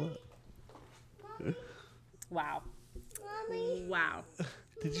on. the hell up. Wow. Wow.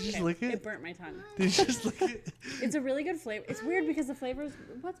 Did you just Okay, lick It it? burnt my tongue. Did you just lick it? It's a really good flavor. It's weird because the flavors.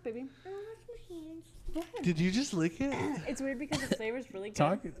 What's baby? Did you just lick it? It's weird because the flavor's really good.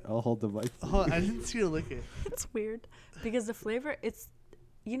 Talk. I'll hold the mic. Oh, I didn't see you lick it. It's weird because the flavor. It's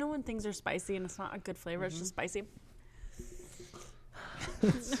you know when things are spicy and it's not a good flavor. It's just spicy.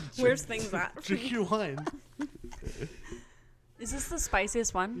 Where's things at? Drink your wine. Is this the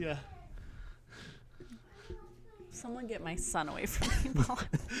spiciest one? Yeah. Someone get my son away from me.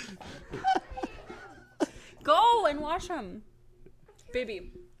 Go and wash him,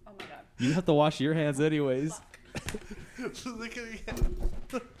 baby. Oh my god. You have to wash your hands anyways. Lick it again.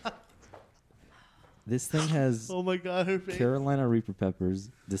 This thing has Oh my god, her face. Carolina Reaper peppers,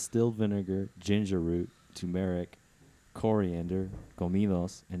 distilled vinegar, ginger root, turmeric, coriander,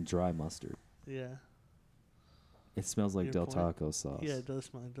 comidos, and dry mustard. Yeah. It smells like Your Del point. Taco sauce. Yeah, it does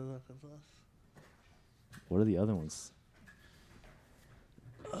smell like Del Taco sauce. What are the other ones?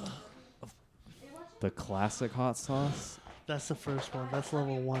 The classic hot sauce. That's the first one. That's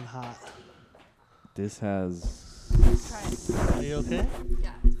level 1 hot. This has Try it. Are you okay?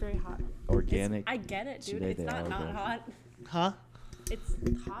 Yeah, it's very hot. organic. I get it, dude. Today It's they not are not good. hot. Huh? It's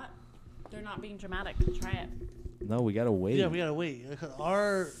hot. They're not being dramatic. Try it. No, we gotta wait. Yeah, we gotta wait.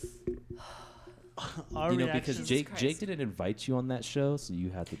 Our you know, because reaction. Jake Christ. didn't invite you on that show, so you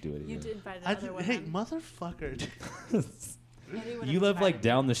had to do it again. You did invite I another one. hey, motherfucker. You live like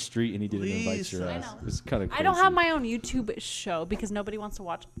down the street, and he didn't invite your Lisa. I ass. know. It's kind of. I don't have my own YouTube show because nobody wants to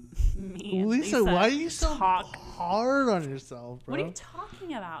watch me. and Lisa, why are you so talk? hard on yourself, bro? What are you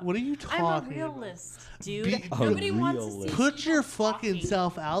talking about? What are you I'm a talking realist, dude. Be- Nobody A wants to see. realist. Put people your fucking talking.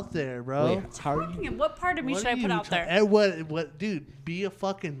 self out there, bro. Wait, how are you? What part of me What should I are put you out there? And what, dude? Be a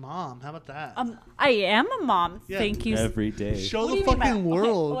fucking mom. How about that? I am a mom. Yeah. Thank you. Every day. Show What do the you mean by fucking that?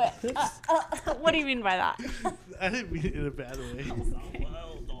 world. Wait, what do you mean by that? I didn't mean it in a bad way.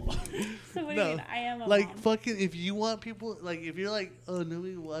 So what do No, you mean? I am a like mom. fucking. If you want people, like if you're like, oh,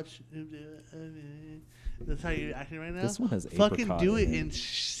 nobody watch. That's how you're acting right now. This one has fucking apricot do it in it. and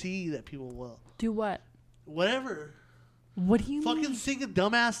see that people will. Do what? Whatever. What do you Fucking mean? sing a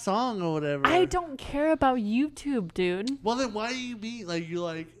dumbass song or whatever. I don't care about YouTube, dude. Well, then why do you be like you're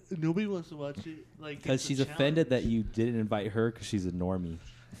like nobody wants to watch it? Like Because it's a she's challenge. offended that you didn't invite her because she's a normie.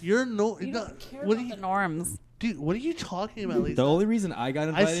 You're no. You no don't care what about are you, the norms. dude? What are you talking about, Lisa? The only reason I got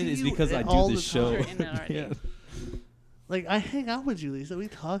I invited see is you because I all do the this show. You're in it already. Yeah. Like I hang out with you, Lisa. What are you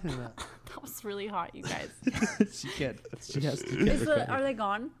talking about? That was really hot, you guys. She can't. She has to get Are they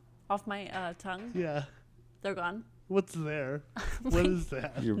gone off my tongue? Yeah. They're gone. What's there? What is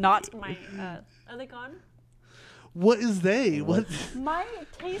that? You're- Not my. Are they gone? What is they? What? My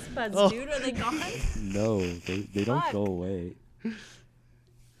taste buds, Oh. dude. Are they gone? No, they don't Fuck. go away. You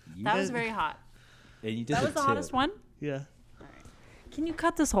That was did- very hot. and you did That was the hottest one. Yeah. Can you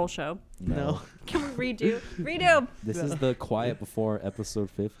cut this whole show? No. Can we redo? Redo. This is the quiet before episode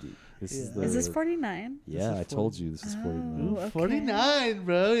 50. This is Yeah. the. Is this 49? Yeah, is I told you this is 49. Oh, okay. 49,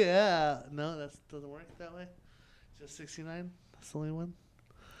 bro. Yeah. No, that doesn't work that way. Just 69. That's the only one.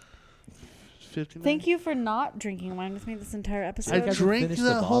 59. Thank you for not drinking wine with me this entire episode. I guys haven't drank finished the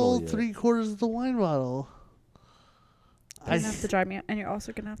the whole bottle yet. 3/4 of the wine bottle. You're gonna have to drive me, and you're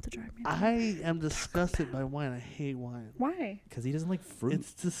also gonna have to drive me. I am disgusted by wine. I hate wine. Why? Because he doesn't like fruit.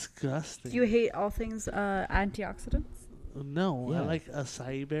 It's disgusting. You hate all things antioxidants? No, I Yeah. like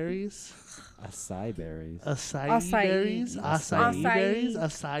acai berries. Acai berries. Acai Acai. berries. Acai Acai. berries.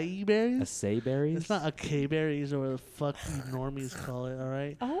 Acai berries. Acai berries? It's not acai berries or what the fuck you normies call it. All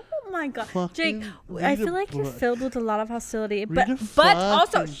right. Oh my god, Fucking Jake! read I a feel like you're book. filled with a lot of hostility, Read but a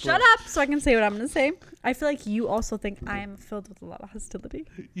also fucking shut book. up so I can say what I'm gonna say. I feel like you also think I am filled with a lot of hostility.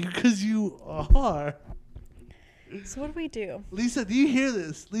 Because you are. So what do we do? Lisa, do you hear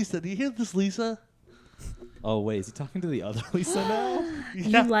this? Lisa, do you hear this, Lisa? Oh, wait. Is he talking to the other Lisa now?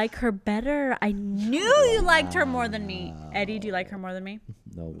 Yeah. You like her better. I knew you liked her more than me. Eddie, do you like her more than me?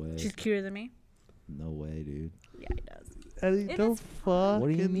 No way. She's cuter than me. No way, dude. Yeah, he does. Eddie, It don't is fucking. What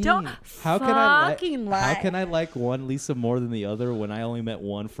do you mean? Don't How can I fucking lie. How can I like one Lisa more than the other when I only met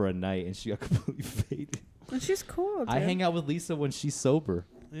one for a night and she got completely faded? And she's cool, dude. I hang out with Lisa when she's sober.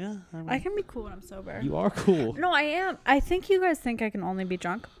 Yeah. I can be cool when I'm sober. You are cool. No, I am. I think you guys think I can only be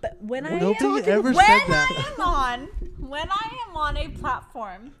drunk, but when I Nobody am ever when said that. when I am on a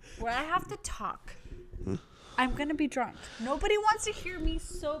platform where I have to talk, I'm gonna be drunk. Nobody wants to hear me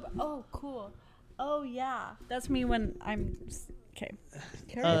sober. Oh, cool. Oh yeah, that's me when I'm. Okay.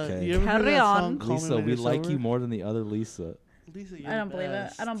 Okay. You ever heard Carry that on. song, Call Me Lisa, When we You're like Sober? you more than the other Lisa. Lisa, you're I don't the believe it.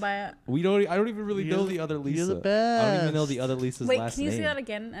 best. I don't buy it. I don't even really You're know the- the other you're Lisa. the I don't even know best. the other Lisa's Wait, last can you name. say that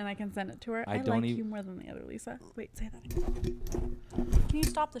again and I can send it to her? I I don't like even- you more than the other Lisa. Wait, say that again. Can you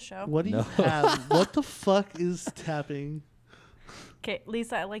stop the show? What do No. you have? What the fuck is tapping? Okay,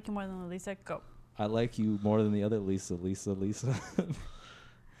 Lisa, I like you more than the Lisa. Go. I like you more than the other Lisa. Lisa.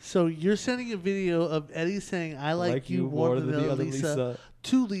 So you're sending a video of Eddie saying, "I like you more than the other Lisa,"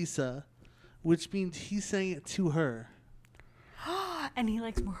 to Lisa, which means he's saying it to her. And he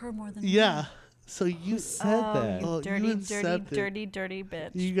likes her more than me. Yeah. So you said that? You Oh, you dirty, incepted. dirty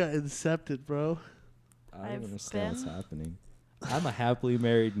bitch. You got incepted, bro. I I've don't understand what's been- happening. I'm a happily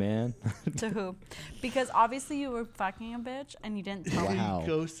married man. To who? Because obviously you were fucking a bitch and you didn't tell me. Wow. You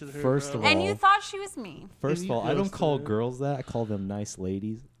ghosted her. First bro. of all- And you thought she was me. First And of you all, I don't ghosted call her. girls that. I call them nice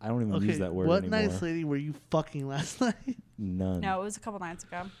ladies. I don't even Okay, use that word what anymore. nice lady were you fucking last night? None. No, it was a couple nights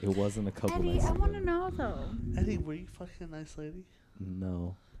ago. It wasn't a couple Eddie, nights I want to ago. know though. Eddie, were you fucking a nice lady?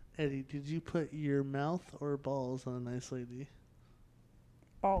 No. Eddie, did you put your mouth or balls on a nice lady?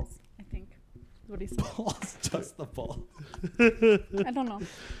 Balls, I think. Is what he said. Balls, just the ball. I don't know.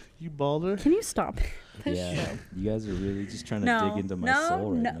 You balled her? Can you stop? this Yeah, show? you guys are really just trying to dig into my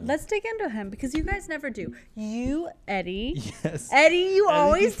soul right now. Let's dig into him because you guys never do. You, Eddie. Yes. Eddie, you Eddie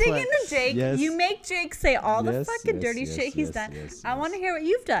always dig deflects. into Jake. Yes. You make Jake say all the Yes, fucking yes, dirty yes, shit he's yes, done. yes, I yes. want to hear what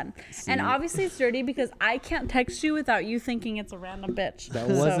you've done. See? And obviously it's dirty because I can't text you without you thinking it's a random bitch. That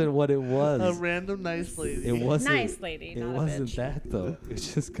So- wasn't what it A was. random nice lady. It wasn't. Nice lady, It not a wasn't bitch. that though.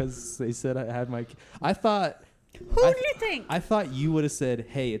 It's just because they said I had my. I thought. Who do you think? I thought you would have said,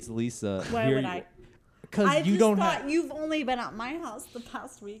 "Hey, it's Lisa." Why would I? Because you don't thought have. you've only been at my house the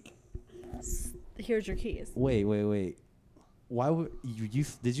past week. Here's your keys. Wait. Why would you?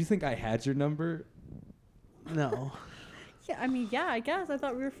 Did you think I had your number? No. Yeah, I mean, yeah, I guess. I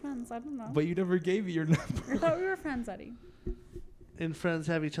thought we were friends. I don't know. But you never gave me your I number. thought we were friends, Eddie. And friends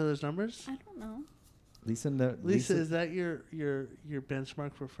have each other's numbers? I don't know. Lisa, no, Lisa, is that your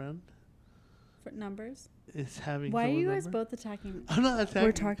benchmark for friend? For numbers. Is having Why are you someone guys number? both attacking? I'm not attacking.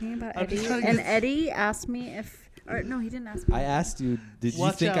 We're talking about I'm just Eddie, trying to and get- Eddie asked me if, or no, he didn't ask me. I asked you. Did you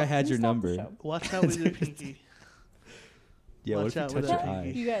Watch think I out. had Can your you stop the number? show? Watch out with your pinky. Yeah. What Watch if you out touch with your that eye?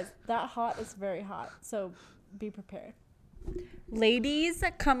 pinky. You guys, that hot is very hot, so be prepared. Ladies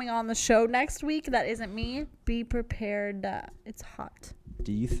coming on the show next week, that isn't me. Be prepared. It's hot.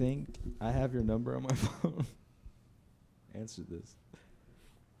 Do you think I have your number on my phone? Answer this.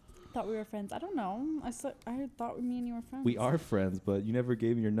 Thought we were friends. I don't know. I thought me and you were friends. We are friends, but you never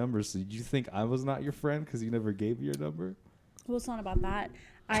gave me your number. So did you think I was not your friend because you never gave me your number? Well, it's not about that.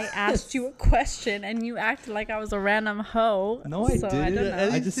 I asked you a question and you acted like I was a random hoe. No, I so I didn't. don't know.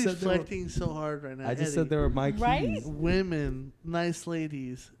 Eddie's I just said they were- deflecting so hard right now. I just Eddie, said they were my keys. Right? women, nice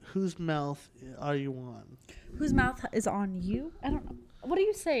ladies. Whose mouth are you on? Whose mouth is on you? I don't know. What do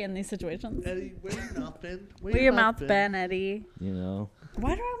you say in these situations? Eddie, where your mouth been? Where your mouth been, Eddie? You know,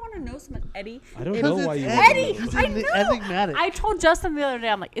 Why do I want to know so much, Eddie? I don't It's- know why you. Eddie, He's I know. enigmatic. I told Justin the other day,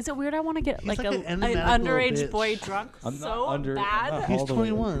 I'm like, is it weird I want to get He's like, like an an enigmatic little underage bitch. boy drunk I'm not so under- I'm bad? not- He's all the way.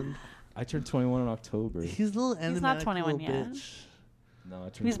 21. I turned 21 in October. He's a little enigmatic not 21 little yet. bitch. No, I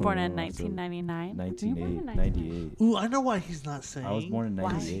turned. He was born in 21 October. 1999. 1998. Ooh, I know why he's not saying. I was born in Why?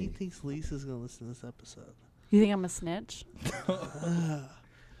 Because he 98. thinks Lisa's gonna listen to this episode. You think I'm a snitch?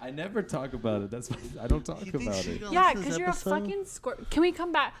 I never talk about it. That's why I don't talk He thinks about she's it. gonna Yeah, listen to because this you're a episode? fucking scorpion. Can we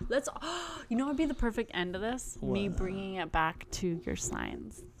come back? Let's. You know what would be the perfect end of this? Me What? bringing it back to your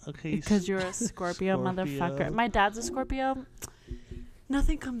signs. Okay, Because you're a Scorpio, motherfucker. Scorpio. My dad's a Scorpio.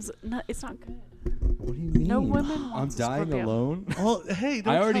 Nothing comes. No, it's not good. What do you mean? No women I'm wants a dying Scorpio. alone. Oh, hey,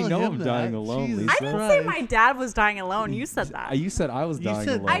 don't I already tell know him I'm that. dying alone, Jesus Lisa. I didn't say Christ. my dad was dying alone. You said that. You said I was You dying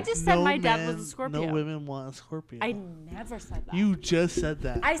said alone. I just said no my dad was a man- Scorpio. No women want a Scorpio. I never said that. You just said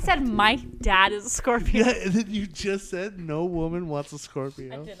that. I said my dad is a Scorpio. Yeah, and then you just said no woman wants a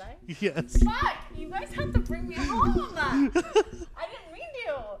Scorpio. Did I? Yes. Fuck! You guys have to bring me home. I didn't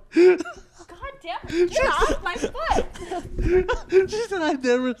mean to. God damn it! Get off my foot. She said I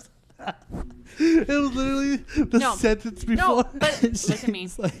never said that. It was literally the No. sentence before. No, but look at me.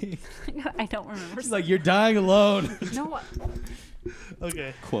 She's like, I don't remember. she's like, you're dying alone. No, what?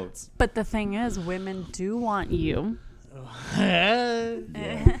 Okay. Quotes. But the thing is, women do want you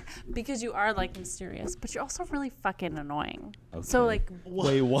Yeah. because you are like mysterious, but you're also really fucking annoying. Okay. So like,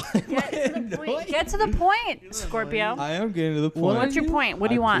 Wait, what? get to the point. Get to the point, Scorpio. I am getting to the point. What What's your point? What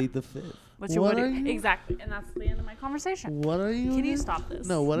do you I want? plead the fifth. What's your What what? are you? Exactly, and that's the end of my conversation. What are you? Can you again? stop this?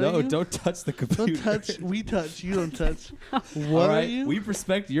 No, what are No, you? don't touch the computer. Don't touch. We touch. You don't touch. All What are right, you? we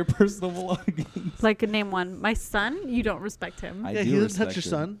respect your personal belongings. Like name one. My son. You don't respect him. I yeah, do he doesn't respect touch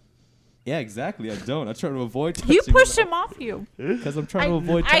your him. son. Yeah, exactly. I don't. I try to avoid touching You pushed him off you. because I'm trying to I-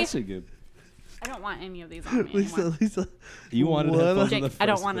 avoid I- touching him. I don't want any of these on me Lisa, anymore. Lisa, You wanted What to have fun a- in Jake, the first I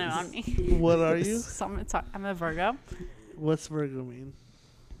don't want it place. on me. what are you? I'm a Virgo. What's Virgo mean?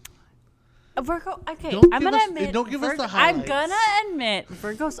 A Virgo. Okay, Don't I'm give gonna us- admit. don't give us the I'm highlights. gonna admit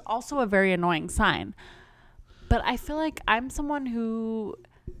Virgo's also a very annoying sign, but I feel like I'm someone who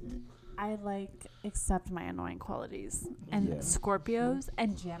I like accept my annoying qualities, and Yeah. Scorpios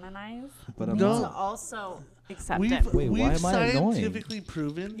and Geminis But I'm need No. to also accept We've, it. Wait, we've why am I annoying? scientifically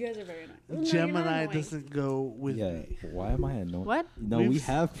proven You guys are very annoying. Gemini doesn't go with Yeah. me. Why am I annoying? What? No, We've we s-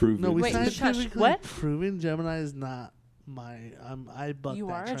 have proven. No, we Wait, shush, scientifically what? proven Gemini is not my. I buck You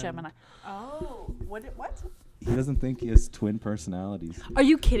that are a trend. Gemini. Oh, what? He doesn't think he has twin personalities. Are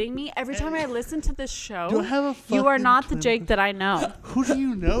you kidding me? Every time I listen to this Do I show, have a you are fucking not the twin Jake that I know. Who do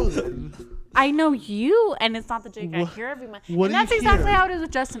you know then? I know you, and it's not the Jake I Wha- hear every month. what And do you that's exactly hear? how it is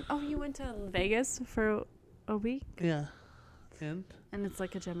with Justin. Oh, you went to Vegas for a week? Yeah. And it's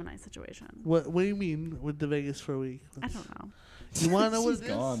like a Gemini situation. what do you mean with the Vegas for a week? I don't know. You want to know what it is?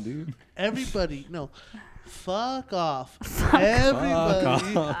 Gone, dude. Everybody, no, fuck off.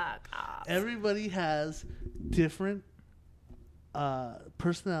 Everybody has different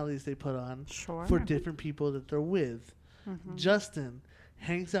personalities they put on for different people that they're with. Mm-hmm. Justin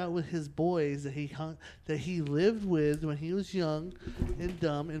hangs out with his boys that he lived with when he was young and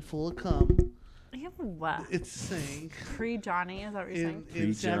dumb and full of cum. Yeah, what? It's saying pre-Johnny, is that what you're saying?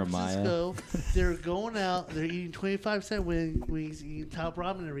 In San Francisco, they're going out. They're eating 25-cent wings, eating top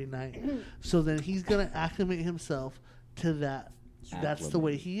ramen every night. So then he's gonna acclimate himself to that. That's the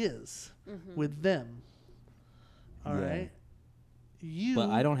way he is with them. All right. But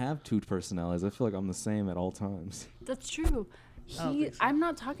I don't have two personalities. I feel like I'm the same at all times. That's true. I'm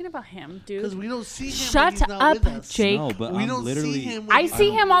not talking about him, dude. Because we don't see him. Shut when he's not up, with us. Jake. No, but we I'm don't literally. see him. I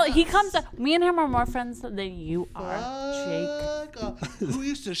see him all. He comes. Me and him are more friends than you are, Jake. Who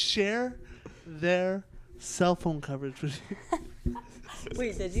used to share their cell phone coverage with you?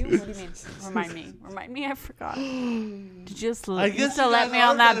 Wait, did you? What do you mean? Remind me. I forgot. Did you just? I you guess used to you let guys me are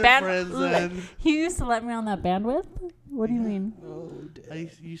on that better friends, You used to let me on that bandwidth. What do you mean? I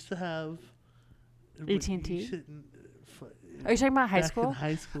used to have AT&T. Are you talking about high school? In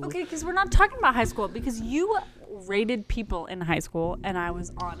high school. Okay, because we're not talking about high school because you rated people in high school and I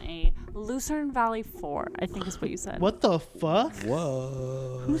was on a Lucerne Valley 4, I think is what you said. What the fuck?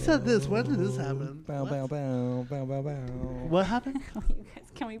 Whoa. Who said this? When did this happen? Bow, bow, bow, bow, bow, bow. What happened? You guys,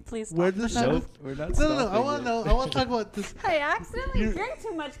 can we please stop? Where did this happen? We're not No. I want to know. I want to talk about this. I accidentally drank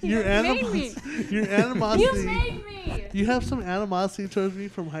too much. Your animosity. Your animosity. You made me. You have some animosity towards me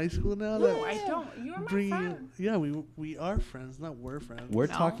from high school now. No, I don't. You're my friend. Yeah, we are friends, not we're friends. We're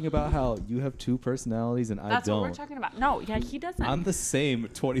talking about how you have two personalities and I don't. That's what we're talking about. No, yeah, he doesn't. I'm the same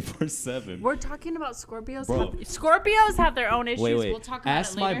 24/7. We're talking about Scorpios. Bro. Scorpios have their own issues. Wait. We'll talk about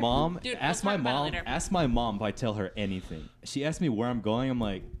ask it later. my mom. Dude, ask we'll my talk about it mom. later. Ask my mom if I tell her anything. She asked me where I'm going. I'm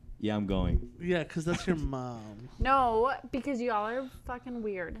like, yeah, I'm going. Yeah, because that's your mom. No, because y'all are fucking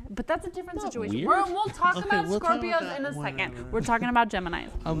weird. But that's a different situation. weird. We'll talk Okay, about we'll talk Scorpios about in a that second. whenever. We're talking about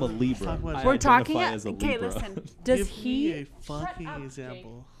Geminis. I'm a Libra. Talk about I it. We're talking. identify as a Okay, Libra. listen. Does Give he? me a fucking up,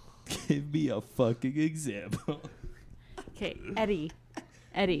 example. Give me a fucking example. Okay, Eddie.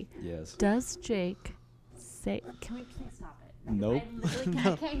 Yes. Does Jake say? Can we please stop it? Nope.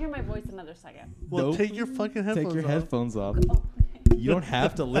 I can't hear my voice another second. Well, Nope. take your fucking headphones Take your off. headphones off. You don't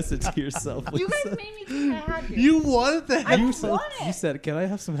have to listen to yourself. You Lisa. guys made me think I had to. You wanted the I headphones. want it. You said, "Can I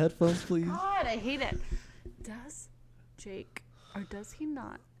have some headphones, please?" God, I hate it. Does Jake, or does he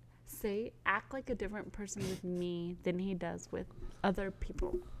not, act like a different person with me than he does with other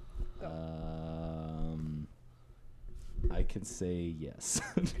people? I can say yes.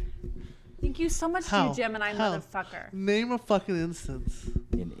 Thank you so much, How? you Gemini How? motherfucker. Name a fucking instance.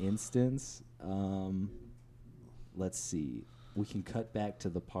 An instance, let's see. We can cut back to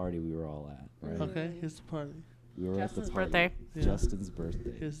the party we were all at, right? Okay, here's the party. We were Justin's at the party. birthday. Yeah. Justin's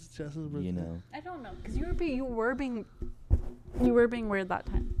birthday. Here's Justin's birthday. You know. I don't know, because you were being weird that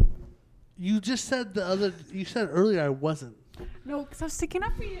time. You just said you said earlier I wasn't. No, because I was sticking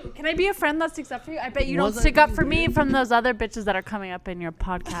up for you. Can I be a friend that sticks up for you? I bet you don't Was I stick up being for me weird? from those other bitches that are coming up in your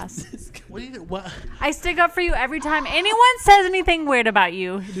podcast. What? I stick up for you every time anyone says anything weird about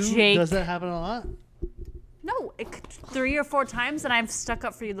you, Jake. Does that happen a lot? No, 3 or 4 times, and I've stuck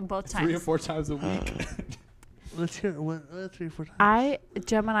up for you both times. 3 or 4 times a week. Let's hear it. 3 or 4 times.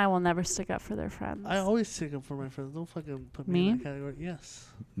 Gemini will never stick up for their friends. I always stick up for my friends. Don't fucking put me in Me? that category. Yes.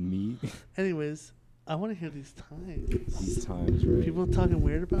 Me. Anyways, I want to hear these times. These times, right? People talking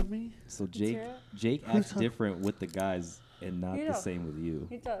weird about me? So hear Jake Who's acts talking? different with the guys and not You the know. same with you.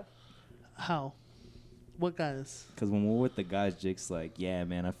 He does. How? What guys? Because when we're with the guys, Jake's like, yeah,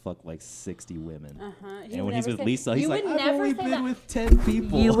 man, I fucked like 60 women. Uh-huh. And when he's with Lisa, he's like, I've never only say been that. with 10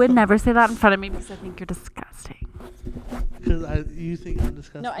 people. You would never say that in front of me because I think you're disgusting. Because you think I'm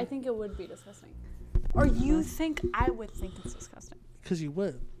disgusting? No, I think it would be disgusting. Or you think I would think it's disgusting. Because you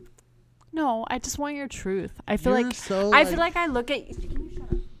would. No, I just want your truth. I feel You're like so, I feel like I look at you.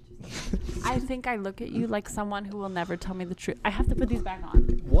 I think I look at you like someone who will never tell me the truth. I have to put these back on.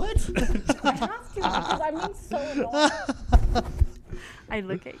 What? I have to because I'm being so annoying. I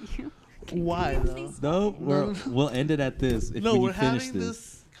look at you. Why though? No, we'll end it at this. If No, when we're you finish having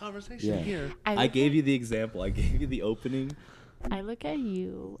this conversation Yeah. here. I gave you the example. I gave you the opening. I look at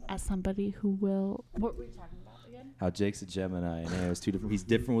you as somebody who will. What were we talking about again? How Jake's a Gemini, and it's 2 different. He's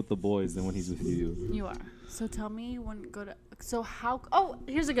different with the boys than when he's with you. You are. So tell me you wouldn't go to. So how? Oh,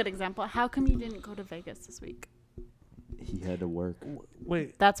 here's a good example. How come you didn't go to Vegas this week? He had to work.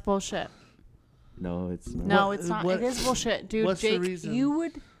 Wait, That's bullshit. No, it's not. No, it's not. It is bullshit, dude. What's the Jake, reason?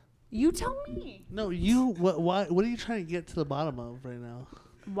 you tell me. No, you. What are you trying to get to the bottom of right now?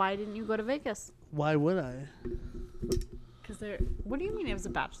 Why didn't you go to Vegas? Why would I? Because what do you mean it was a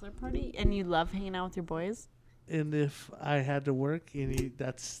bachelor party and you love hanging out with your boys? And if I had to work, and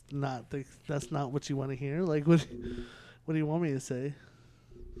that's not what you want to hear. Like, what do you want me to say?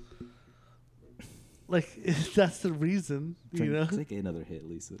 Like, if that's the reason, Take another hit,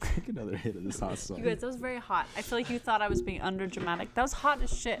 Lisa. Take another hit of this hot sauce. You guys, that was very hot. I feel like you thought I was being under dramatic. That was hot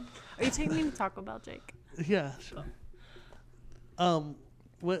as shit. Are you taking me to Taco Bell, Jake? Yeah. Sure.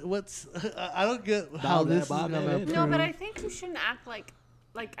 What's I don't get how this is gonna improve. No, but I think you shouldn't act like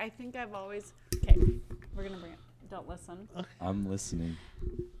I think I've always. Okay, we're gonna bring it. Don't listen. Okay. I'm listening.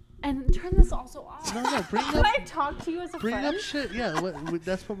 And turn this also off. No, bring Can up. I talk to you as a Bring friend? up shit. Yeah,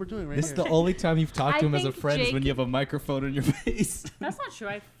 that's what we're doing right This here. is the only time you've talked to I him as a think friend is when Jake- you have a microphone in your face. That's not true.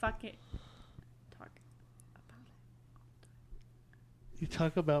 I fucking talk about You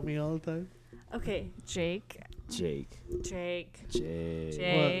talk about me all the time. it. Okay, Jake. Jake. Jacob.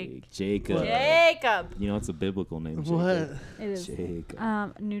 Jacob. You know, it's a biblical name. Jacob. What? It is.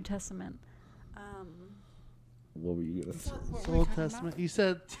 Jacob. New Testament. What were you gonna say? What It's were we Old talking Testament. You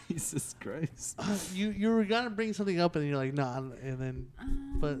said Jesus Christ. you were gonna bring something up, and you're like, nah, and then,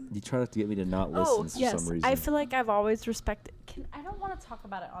 but You tried to get me to not listen Oh, for yes. some reason. I feel like I've always respected. I don't want to talk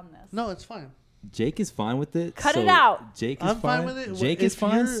about it on this. no, it's fine. Jake is fine with it. Cut so it out. Jake is I'm fine with it. Jake If is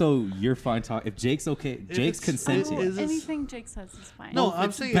fine, you're- so you're fine talking. If Jake's okay, Jake's it's- consenting. is this- Anything Jake says is fine. No, Well, I'm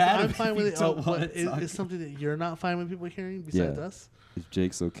it's saying bad I'm if fine with you it. don't wanna Is talk. something that you're not fine with people hearing besides Yeah. us? If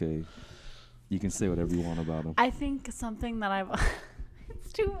Jake's okay, you can say whatever you want about him. I think something that I've.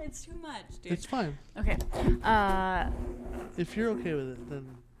 It's too much, dude. It's fine. Okay. If you're okay with it,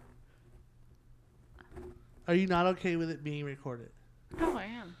 then are you not okay with it being recorded? No, I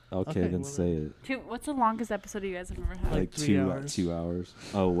am. Okay, Okay, then well say it. What's the longest episode you guys have ever had? Like 3 hours. 2 hours.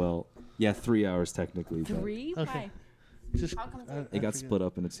 Oh well, yeah, 3 hours technically. but 3? Okay. Why? Just How come I It got forget. split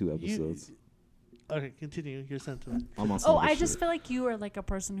up into 2 episodes. Okay, continue your sentiment. I'm on some Oh, other I just shit. feel like you are like a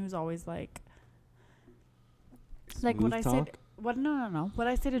person who's always like what Smooth I talk? say. What? No. What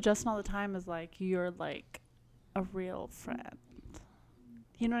I say to Justin all the time is like you're like a real friend.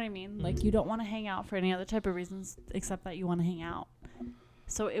 You know what I mean? Like you don't want to hang out for any other type of reasons except that you want to hang out.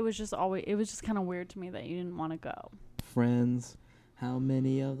 So it was just kind of weird to me that you didn't want to go. Friends. How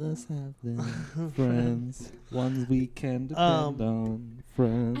many of us have them? Friends. Ones we can depend on.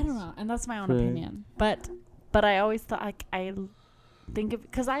 Friends. I don't know, and that's my own Friend. opinion. But I always thought I think of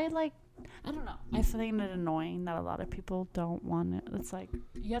because I don't know. I find it annoying that a lot of people don't want it. It's like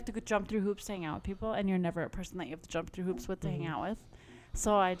you have to jump through hoops to hang out with people, and you're never a person that you have to jump through hoops with to hang out with.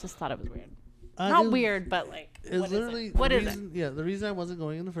 So I just thought it was weird. Not weird, but like, It's literally What is it? Yeah, the reason I wasn't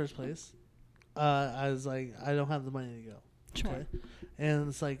going in the first place, I was like, I don't have the money to go. Sure. Okay? And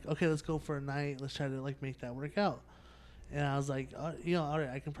it's like, okay, let's go for a night. Let's try to like make that work out. And I was like, all right,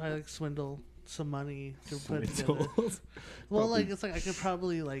 I can probably like swindle some money to put it together. Well, like it's like I could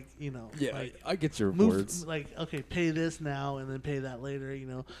probably like Yeah, like, I get your move words. like okay, pay this now and then pay that later.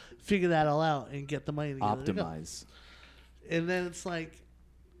 Figure that all out and get the money together. to go. Optimize. And then it's like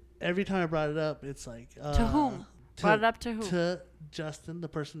every time I brought it up, it's like To whom? Brought it up to who? To Justin, the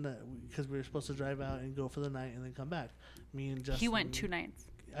person that because we were supposed to drive out and go for the night and then come back. Me and Justin. He went 2 nights.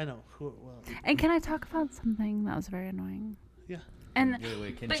 I know. Well, And can I talk about something that was very annoying? yeah. And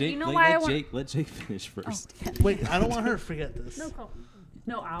Wait. Can But Jake? you know why I Let Jake finish first. Wait, I don't want her to forget this.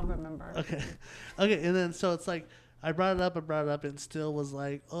 No, I'll remember. Okay. Okay, and then so it's like I brought it up and still was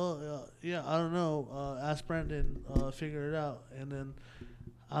like, oh yeah, I don't know. Ask Brandon, figure it out. And then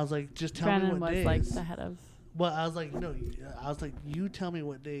I was like, just tell Brandon me what was days. like the head of. Well, I was like, no. I was like, you tell me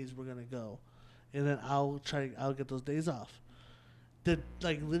what days we're gonna go, and then I'll get those days off.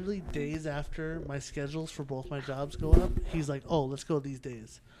 Literally days after my schedules for both my jobs go up, he's like, oh, let's go these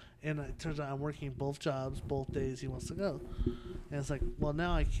days. And it turns out I'm working both jobs, both days he wants to go. And it's like, well,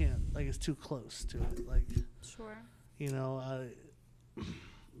 now I can't. Like, it's too close to it. Like, Sure.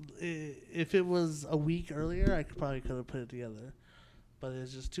 If it was a week earlier, I could have put it together. But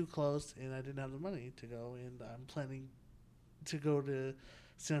it's just too close, and I didn't have the money to go. And I'm planning to go to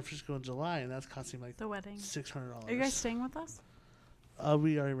San Francisco in July, and that's costing like The wedding. $600. Are you guys staying with us?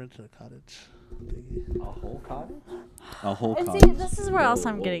 We already rented a cottage. A whole cottage? A whole And cottage. see, this is where else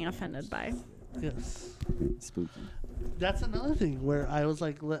I'm getting offended by. Yes. Spooky. That's another thing where I was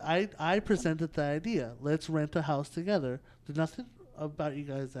like, I presented the idea. Let's rent a house together. There's nothing about you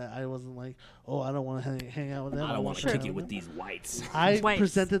guys that I wasn't like, oh, I don't want to hang out with them. I don't want to hang kick out it with them. these whites. I Whites.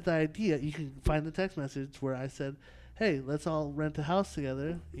 presented the idea. You can find the text message where I said, hey, let's all rent a house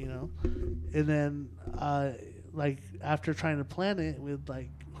together, you know, and then like after trying to plan it with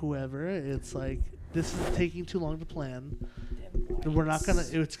like whoever, it's like this is taking too long to plan. We're not gonna.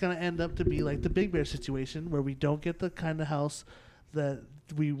 It's gonna end up to be like the Big Bear situation where we don't get the kind of house that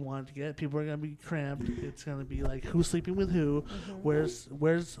we want to get. People are gonna be cramped. It's gonna be like who's sleeping with who. Where's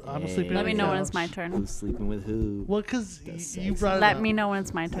I'm sleeping. Let on me the know when couch. it's my turn. Who's sleeping with who? Well, because you brought it Let up. me know when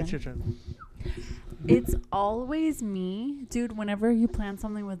it's my turn. It's your turn. It's always me, dude. Whenever you plan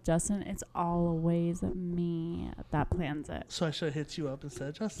something with Justin, it's always me that plans it. So I should have hit you up instead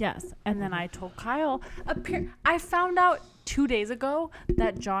of Justin. Yes, and then I told Kyle. I found out 2 days ago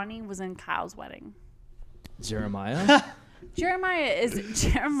that Johnny was in Kyle's wedding. Jeremiah?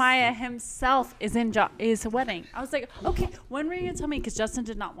 Jeremiah himself is in his wedding. I was like, okay, when were you gonna tell me? Because Justin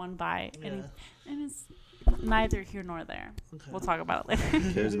did not want to buy any, and it's neither here nor there. Okay. We'll talk about it later.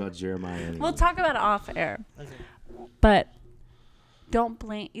 Who cares about Jeremiah anyway? We'll talk about it off air. Okay. But don't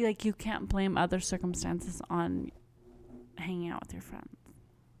blame, like, you can't blame other circumstances on hanging out with your friends.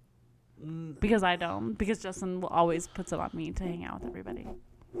 Because I don't. Because Justin always puts it on me to hang out with everybody.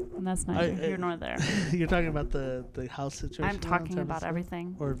 And that's neither here nor there. You're talking about the house situation. I'm talking about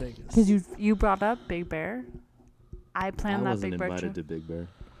everything. Or Vegas. Because you brought up Big Bear. I planned that Big Bear I wasn't trip. invited to Big Bear.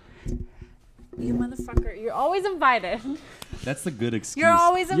 You motherfucker. You're always invited. That's the good excuse. You're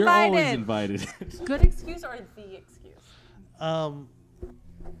always You're always invited. invited. Good excuse or the excuse?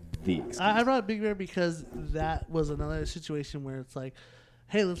 The excuse. I brought Big Bear because that was another situation where it's like,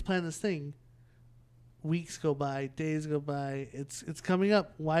 hey, let's plan this thing. Weeks go by, days go by. It's coming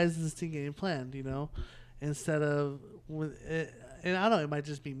up. Why is this thing getting planned? You know, instead of with it, and I don't know. It might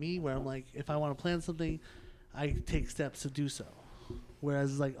just be me where I'm like, if I want to plan something, I take steps to do so.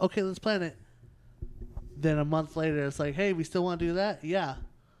 Whereas it's like, okay, let's plan it. Then a month later, it's like, hey, we still want to do that? Yeah.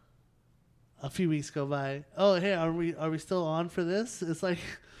 A few weeks go by. Oh, hey, are we still on for this? It's like,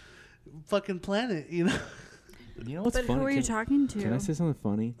 fucking plan it, you know. You know what's But funny? who are you talking to? Can I say something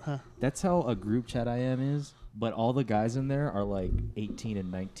funny? Huh. That's how a group chat I am is, but all the guys in there are like 18 and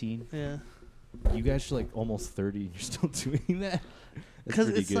 19. Yeah. You guys are like almost 30 and you're still doing that? That's Because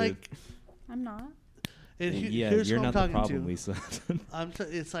pretty it's good. like, I'm not. Yeah, here's you're who I'm not the talking problem, to. Lisa.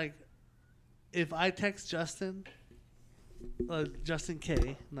 It's like, if I text Justin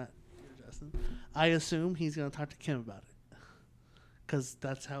K, not Justin, I assume he's gonna talk to Kim about it, because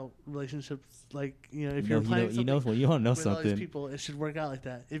that's how relationships, like, you know, if you're planning something when you don't know with all these something. people, it should work out like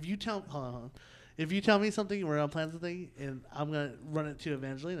that. If you tell, hold on. If you tell me something, we're gonna plan something, and I'm gonna run it to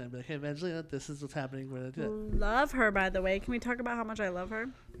Evangelina and be like, hey, Evangelina, this is what's happening. We're gonna do it. Love her, by the way. Can we talk about how much I love her?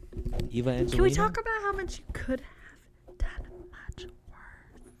 Eva Angelina? Can we talk about how much you could have done much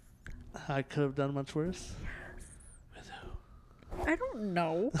worse? I could have done much worse. I don't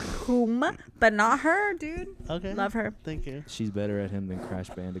know whom, but not her, dude. Okay. Love her. Thank you. She's better at him than Crash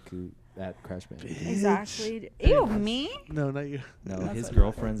Bandicoot. At Crash Bandicoot. Exactly. Ew, me? No, not you. No, That's his okay.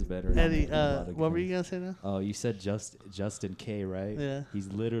 girlfriend's better at Eddie, him. than a lot of what were guys. you gonna say now? Oh, you said Justin K, right? Yeah. He's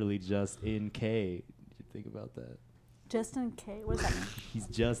literally just in K. Did you think about that? Justin K. What does that mean? He's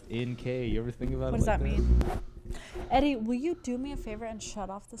just in K. You ever think about What it does like that mean? Eddie, will you do me a favor and shut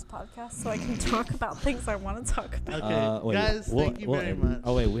off this podcast so I can talk about things I want to talk about? Okay, Wait, guys, thank you very much.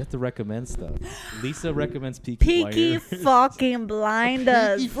 Oh wait, we have to recommend stuff. Lisa recommends Peaky Peaky Blinders. fucking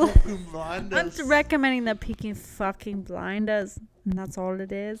blinders. Peaky fucking blinders. I'm recommending the Peaky fucking blinders. And that's all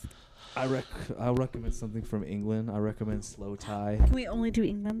it is. I'll recommend something from England. I recommend Slow Tie. Can we only do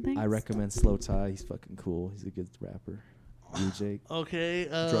England things? I recommend Slow Tie. He's fucking cool. He's a good rapper. You, Jake? Okay,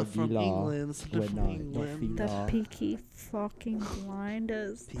 Druggy from law. England. Something We're from not England. The Law. Peaky fucking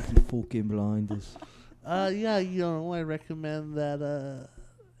blinders. Peaky fucking Blinders. Yeah, you know, I recommend that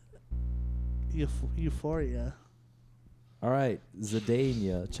Euphoria. All right,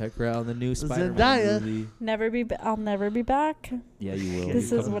 Zendaya. Check her out in the new Spider-Man Zendaya. movie. I'll never be back. Yeah, you will.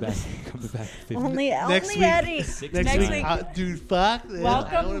 This You're is coming what back. it- You're coming back. 50 Only Next week. Eddie. Next week, week. dude, fuck this. I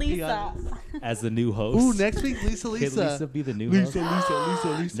Welcome, wanna be Lisa. on- as the new host. Ooh, next week, Lisa. Can Lisa be the new Lisa,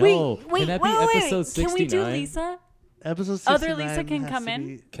 host? Lisa. No, can that be episode 69? Can we do Lisa? Episode 69 Other Lisa can has come to in?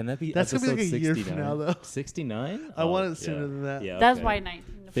 be- Can that be That's gonna episode be like a year 69? from now, though. 69? I want it sooner than that. Yeah, That's okay. why 19.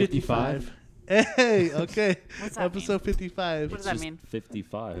 55? Hey, okay. What's that Episode 55. What does that mean?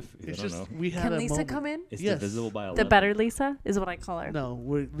 55. I It's don't just know. we had Can a Lisa moment. come in? It's yes. divisible by 11. The better Lisa is what I call her. No,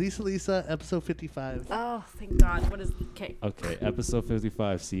 we're Lisa, episode 55. Oh, thank God. What is... Okay. Okay, episode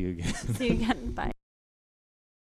 55. See you again. See you again. Bye.